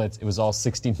with bullets, it was all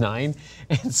 69,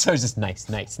 and so it's just nice.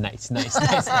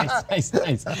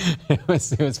 It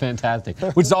was fantastic,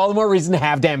 which is all the more reason to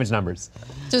have damage numbers.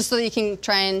 Just so that you can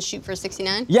try and shoot for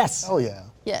 69? Yes. Oh yeah.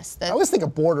 Yes. I always think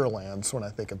of Borderlands when I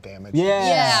think of damage. Yeah.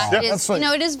 Yeah, it is. That's like-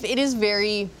 It is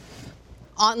very.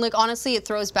 Honestly, it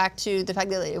throws back to the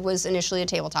fact that it was initially a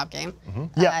tabletop game.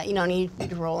 Yeah. And you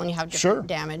roll and you have different Sure.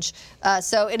 damage.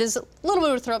 So it is a little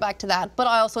bit of a throwback to that. But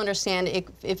I also understand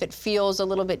if it feels a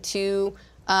little bit too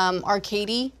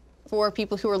arcadey for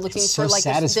people who are looking It's for so like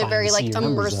the satisfying very to like see your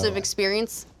numbers, immersive though.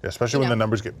 experience. Yeah, especially when the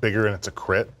numbers get bigger and it's a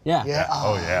crit. Yeah. Yeah.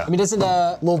 Oh yeah. I mean, doesn't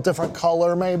A little different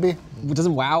color, maybe.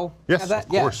 doesn't WoW Yes, have that?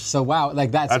 of Yeah. course. So WoW,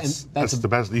 like that's the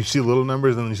best. You see little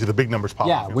numbers and then you see the big numbers pop.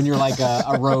 yeah. off. When you're like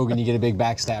a rogue and you get a big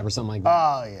backstab or something like that,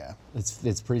 Oh, yeah.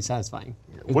 it's pretty satisfying.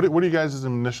 What are you guys'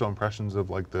 initial impressions of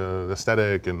like the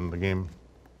aesthetic and the game?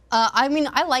 I mean,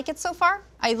 I like it so far.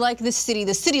 I like this city.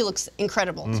 The city looks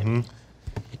incredible to me.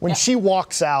 When she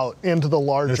walks out into the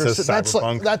larger says city, that's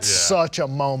cyberpunk. that's Yeah. such a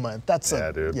moment. That's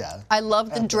Yeah, dude. yeah. I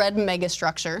love the Dread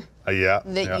megastructure Yeah.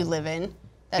 that you live in.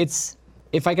 That's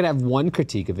If I could have one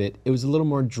critique of it, it was a little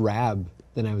more drab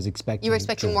than I was expecting. you were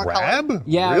expecting more color. Drab?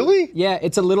 Yeah. Really? Yeah.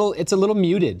 It's a little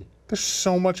muted. There's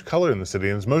so much color in the city,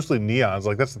 and it's mostly neons.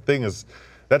 Like that's the thing is,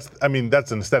 that's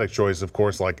an aesthetic choice, of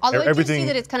course. Like Although everything. I do see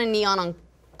that it's kind of neon on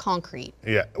concrete.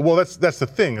 Yeah, well, that's the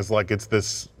thing is like it's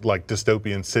this like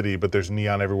dystopian city, but there's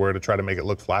neon everywhere to try to make it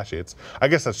look flashy. I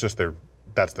guess that's just their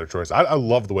choice. I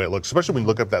love the way it looks, especially when you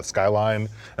look up that skyline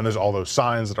and there's all those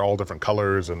signs that are all different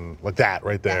colors and like that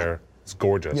right there. It's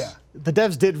gorgeous. Yeah. The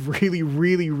devs did really,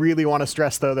 really, really want to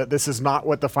stress, though, that this is not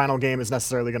what the final game is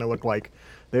necessarily going to look like.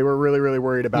 They were really, really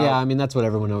worried about. Yeah, I mean that's what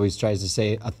everyone always tries to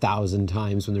say 1,000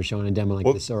 times when they're showing a demo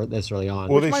like this early on.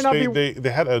 Well, might not they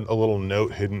had a little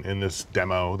note hidden in this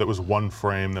demo that was one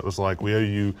frame that was like, we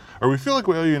feel like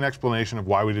we owe you an explanation of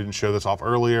why we didn't show this off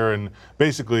earlier. And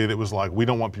basically it was like, we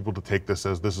don't want people to take this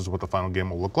as this is what the final game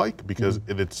will look like because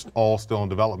it's all still in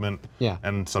development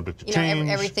and subject to You change.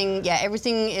 know,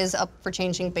 everything is up for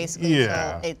changing basically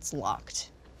Yeah. until it's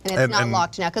locked. And it's not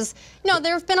locked now. Because,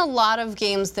 there have been a lot of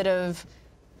games that have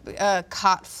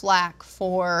caught flack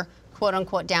for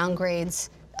quote-unquote downgrades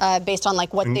based on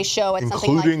like what they show at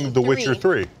something like Including E3. The Witcher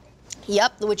 3.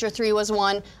 Yep, The Witcher 3 was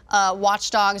one. Watch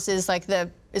Dogs is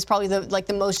probably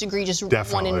the most egregious one in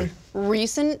Definitely.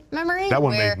 recent memory. That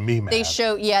one where made me mad.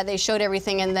 They showed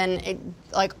everything and then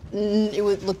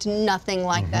it looked nothing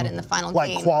like that in the final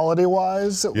Like game.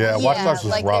 quality-wise, it Yeah, was- Watch Dogs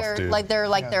was like rough, dude.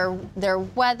 their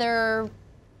weather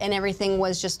and everything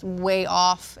was just way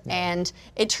off. And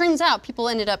it turns out people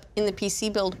ended up in the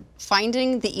PC build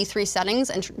finding the E3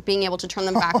 settings and being able to turn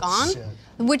them back on, shit.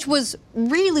 which was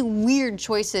really weird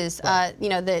choices. That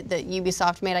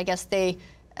Ubisoft made. I guess they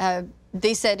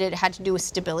said it had to do with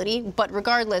stability, but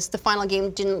regardless, the final game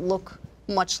didn't look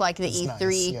much like the E3,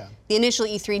 nice, yeah. the initial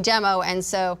E3 demo, and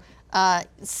so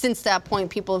since that point,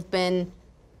 people have been,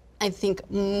 I think,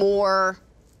 more.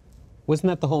 Wasn't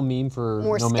that the whole meme for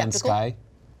More No Man's skeptical? Sky?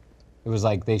 It was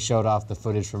like they showed off the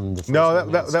footage from the first No, No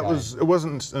Man's that Sky. it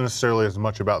wasn't necessarily as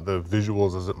much about the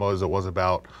visuals as it was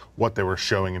about what they were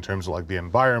showing in terms of like the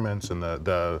environments and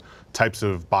the types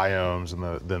of biomes and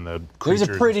the There creatures.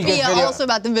 was a pretty good Yeah, video. also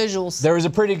about the visuals. There was a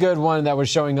pretty good one that was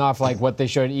showing off like what they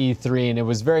showed at E3, and it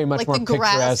was very much Like more the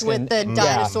grass picturesque with and, the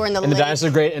dinosaur and the lake. dinosaur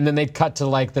great, and then they'd cut to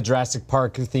like the Jurassic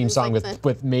Park theme song like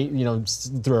through a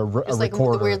Just like the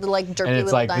recorder, weird, like, derpy and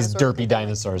it's little like this dinosaur. derpy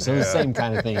dinosaur. So it was the same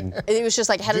kind of thing. It was just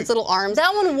like had its little arms.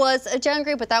 That one was a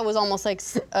downgrade, but that was almost like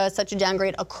such a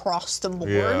downgrade across the board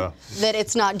Yeah. that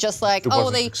it's not just like, It oh,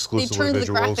 wasn't they exclusively turned the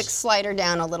visuals. graphics slider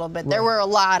down a little bit. There were a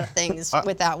lot of things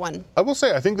with that one. I will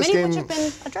say, I think this Many of game.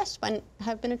 which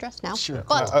have been addressed now. Sure.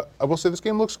 But I will say this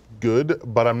game looks good,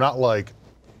 but I'm not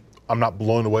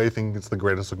blown away thinking it's the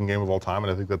greatest looking game of all time,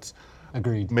 and I think that's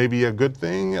Agreed. maybe a good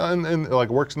thing and like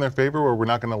works in their favor where we're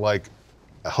not going to like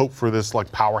hope for this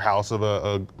like powerhouse of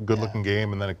a good looking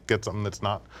game and then it gets something that's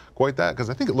not quite that, because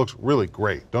I think it looks really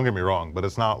great. Don't get me wrong, but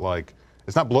it's not like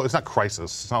it's not Crysis.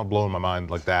 It's not blowing my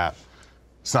mind like that.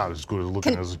 It's not as good as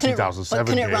looking as a 2007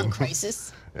 but can it game. run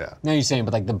Crisis? Yeah. No, you're saying,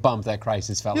 but like the bump that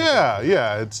Crysis felt like.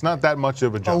 Yeah, it's not that much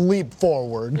of a a jump. leap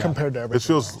forward compared to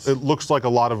everything else. It looks like a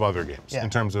lot of other games Yeah. in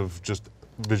terms of just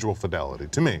visual fidelity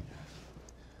to me.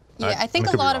 Yeah, I think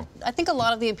I could be wrong. a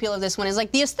lot of the appeal of this one is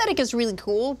like the aesthetic is really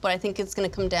cool, but I think it's going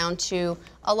to come down to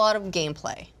a lot of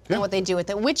gameplay Yeah. and what they do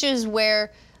with it, which is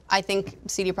where I think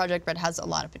CD Projekt Red has a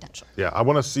lot of potential. Yeah, I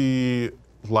want to see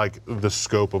like the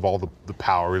scope of all the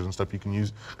powers and stuff you can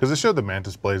use, because they showed the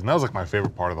Mantis blades, and that was like my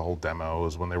favorite part of the whole demo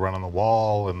is when they run on the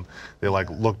wall and they like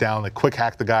look down, they quick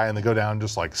hack the guy, and they go down and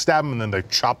just like stab him, and then they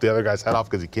chop the other guy's head off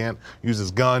because he can't use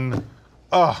his gun.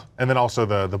 And then also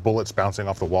the bullets bouncing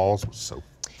off the walls was so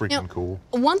freaking cool.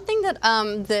 One thing that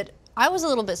that I was a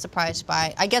little bit surprised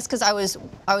by, I guess because I was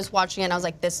watching it and I was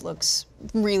like, this looks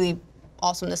really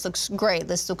awesome. This looks great.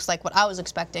 This looks like what I was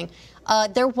expecting.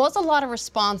 There was a lot of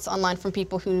response online from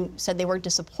people who said they were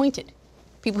disappointed.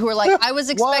 People who were like, I was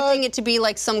expecting it to be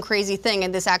like some crazy thing,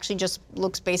 and this actually just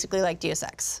looks basically like Deus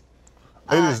Ex.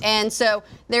 And so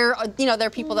there are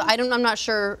people that I'm not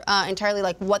sure entirely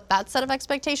like what that set of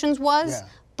expectations was,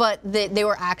 but they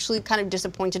were actually kind of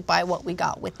disappointed by what we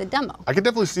got with the demo. I could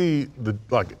definitely see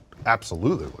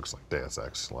absolutely looks like Deus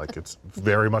Ex. Like it's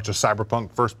very much a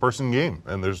cyberpunk first-person game,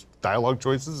 and there's dialogue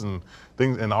choices and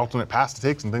things and alternate paths to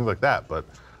take and things like that. But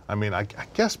I mean, I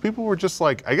guess people were just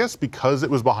like, I guess because it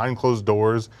was behind closed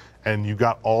doors and you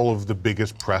got all of the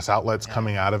biggest press outlets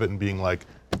coming out of it and being like,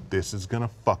 this is gonna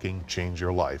fucking change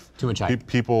your life. Too much hype.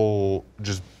 People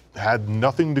just had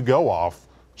nothing to go off,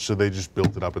 so they just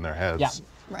built it up in their heads. Yeah.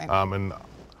 Right. And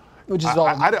Which is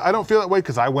I don't feel that way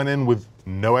because I went in with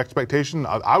no expectation.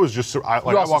 I was just you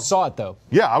also saw it though.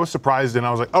 Yeah, I was surprised and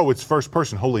I was like, oh, it's first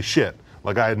person. Holy shit!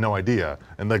 Like I had no idea,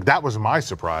 and like that was my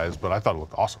surprise. But I thought it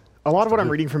looked awesome. A lot of what I'm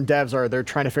reading from devs are they're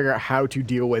trying to figure out how to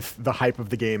deal with the hype of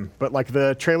the game. But like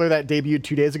the trailer that debuted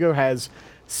 2 days ago has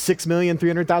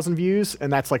 6,300,000 views,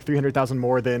 and that's like 300,000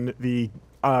 more than the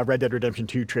Red Dead Redemption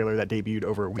 2 trailer that debuted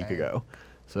over a week ago.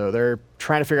 So they're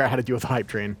trying to figure out how to deal with the hype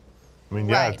train. I mean,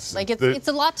 yeah, Right. It's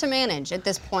a lot to manage at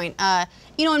this point. And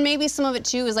maybe some of it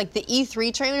too is like the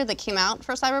E3 trailer that came out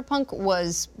for Cyberpunk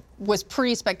was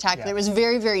pretty spectacular. Yeah. It was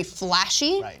very, very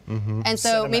flashy. Right. And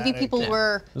so maybe Cinematic. people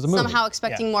were was a movie. somehow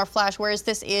expecting more flash, whereas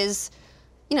this is,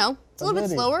 it's a little bit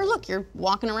video. slower. Look, you're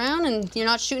walking around and you're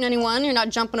not shooting anyone. You're not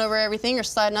jumping over everything or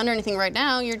sliding under anything right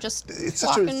now. You're just it's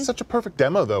walking. such a perfect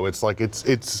demo though. It's like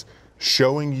it's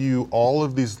showing you all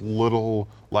of these little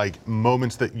like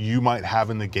moments that you might have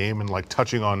in the game and like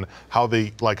touching on how they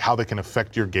can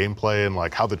affect your gameplay and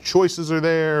like how the choices are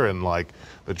there and like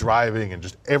the driving and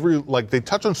just they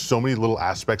touch on so many little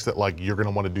aspects that like you're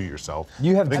gonna want to do yourself.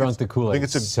 You have I think drunk it's- the Kool-Aid I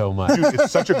think it's so much. Dude,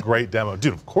 it's such a great demo.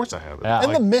 Dude, of course I have it. Yeah. And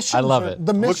Like, the missions, I love it.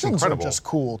 The Looks missions are incredible. just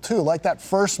cool too. Like that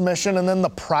first mission, and then the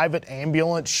private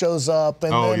ambulance shows up.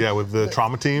 And Oh then yeah, with the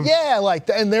trauma team. Yeah,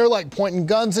 and they're like pointing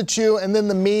guns at you, and then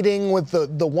the meeting with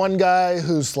the one guy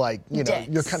who's like, Dex.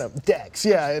 you're kind of Dex,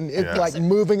 yeah, and it's Yeah. like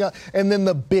moving up, and then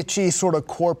the bitchy sort of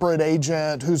corporate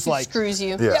agent who's like screws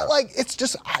you. Yeah. Yeah, like it's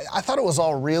just I thought it was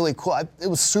all really cool. It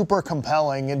was super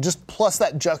compelling, and just plus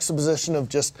that juxtaposition of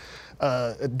just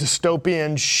a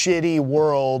dystopian, shitty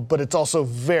world, but it's also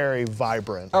very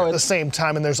vibrant at the same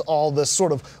time, and there's all this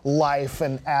sort of life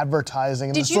and advertising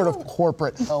and Did this sort of you-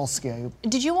 corporate hellscape.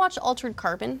 Did you watch Altered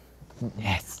Carbon?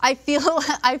 Yes. I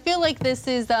feel like this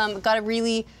is got a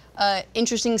really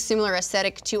interesting, similar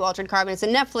aesthetic to Altered Carbon. It's a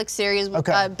Netflix series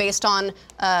based on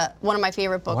one of my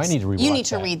favorite books. I need to You rewatch need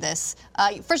to that. read this.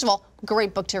 First of all,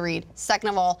 great book to read. Second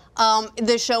of all,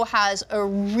 the show has a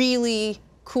really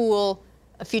cool,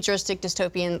 futuristic,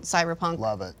 dystopian, cyberpunk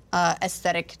Love it.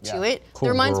 aesthetic to Yeah. it. Cool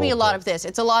It reminds me a world, lot yeah. of this.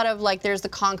 It's a lot of like there's the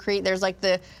concrete, there's like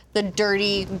the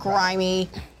dirty, grimy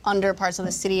under parts of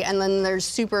the city, and then there's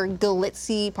super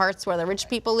glitzy parts where the rich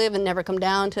people live and never come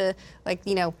down to like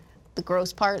the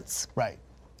gross parts. Right.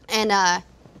 And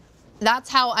that's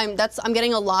how I'm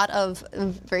getting a lot of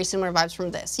very similar vibes from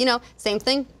this. Same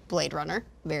thing, Blade Runner,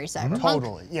 very cyberpunk.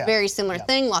 Totally, yeah. Very similar Yeah.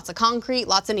 thing, lots of concrete,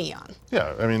 lots of neon.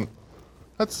 Yeah, I mean,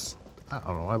 I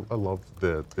don't know. I love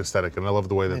the aesthetic, and I love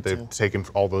the way that they've taken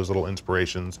all those little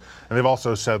inspirations. And they've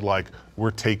also said like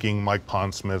we're taking Mike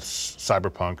Pondsmith's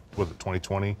Cyberpunk, was it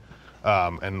 2020,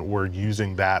 and we're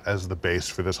using that as the base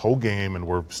for this whole game, and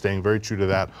we're staying very true to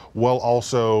that, while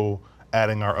also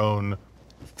adding our own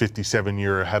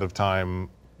 57-year ahead of time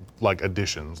like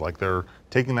additions. Like they're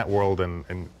taking that world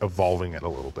and evolving it a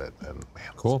little bit. And man,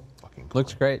 it's Cool. fucking cool.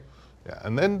 Looks great. Yeah,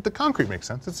 and then the concrete makes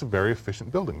sense. It's a very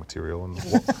efficient building material, and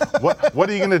what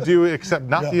are you going to do except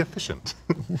not be efficient?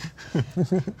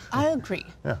 I agree.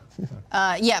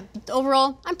 Yeah.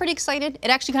 Overall, I'm pretty excited. It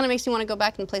actually kind of makes me want to go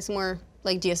back and play some more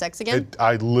like Deus Ex again.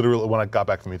 I literally, when I got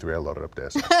back from E3, I loaded up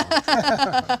Deus Ex.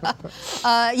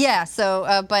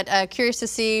 But curious to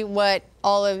see what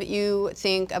all of you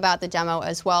think about the demo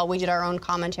as well. We did our own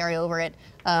commentary over it,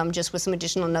 just with some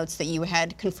additional notes that you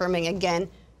had, confirming again,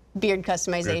 beard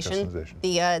customization,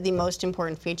 the most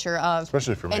important feature of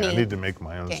Especially for me, any I need to make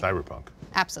my own game. Cyberpunk.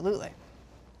 Absolutely.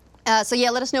 Let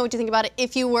us know what you think about it.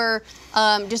 If you were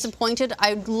disappointed,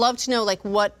 I'd love to know like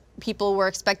what people were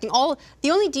expecting.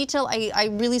 The only detail I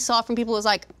really saw from people was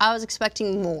like I was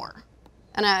expecting more,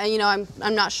 and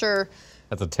I'm not sure.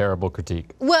 That's a terrible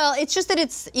critique. Well, it's just that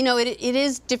it's it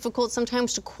is difficult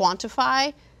sometimes to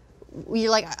quantify. You're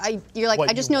like I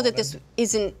What just you know that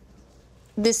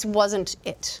this wasn't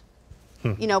it.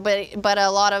 But a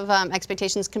lot of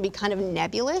expectations can be kind of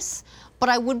nebulous. But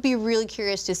I would be really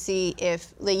curious to see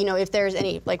if there's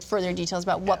any like further details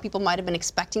about what people might have been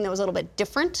expecting that was a little bit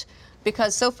different,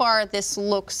 because so far this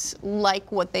looks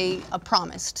like what they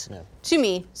promised to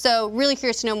me. So really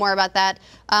curious to know more about that.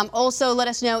 Also, let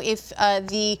us know if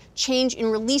the change in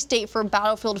release date for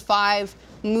Battlefield 5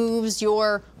 moves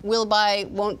your will buy,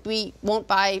 won't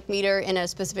buy meter in a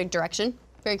specific direction.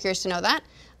 Very curious to know that.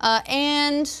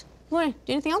 And what,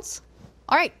 do anything else?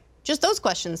 All right, just those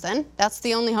questions then. That's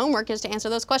the only homework, is to answer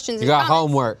those questions. You got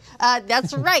homework.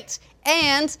 That's right.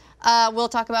 And we'll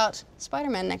talk about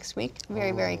Spider-Man next week.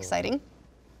 Very, very exciting.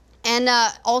 And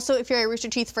also, if you're a Rooster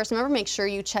Teeth First member, make sure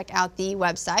you check out the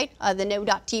website,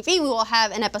 theno.tv. We will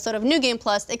have an episode of New Game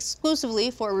Plus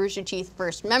exclusively for Rooster Teeth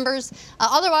First members.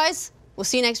 Otherwise, we'll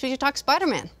see you next week to talk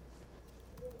Spider-Man.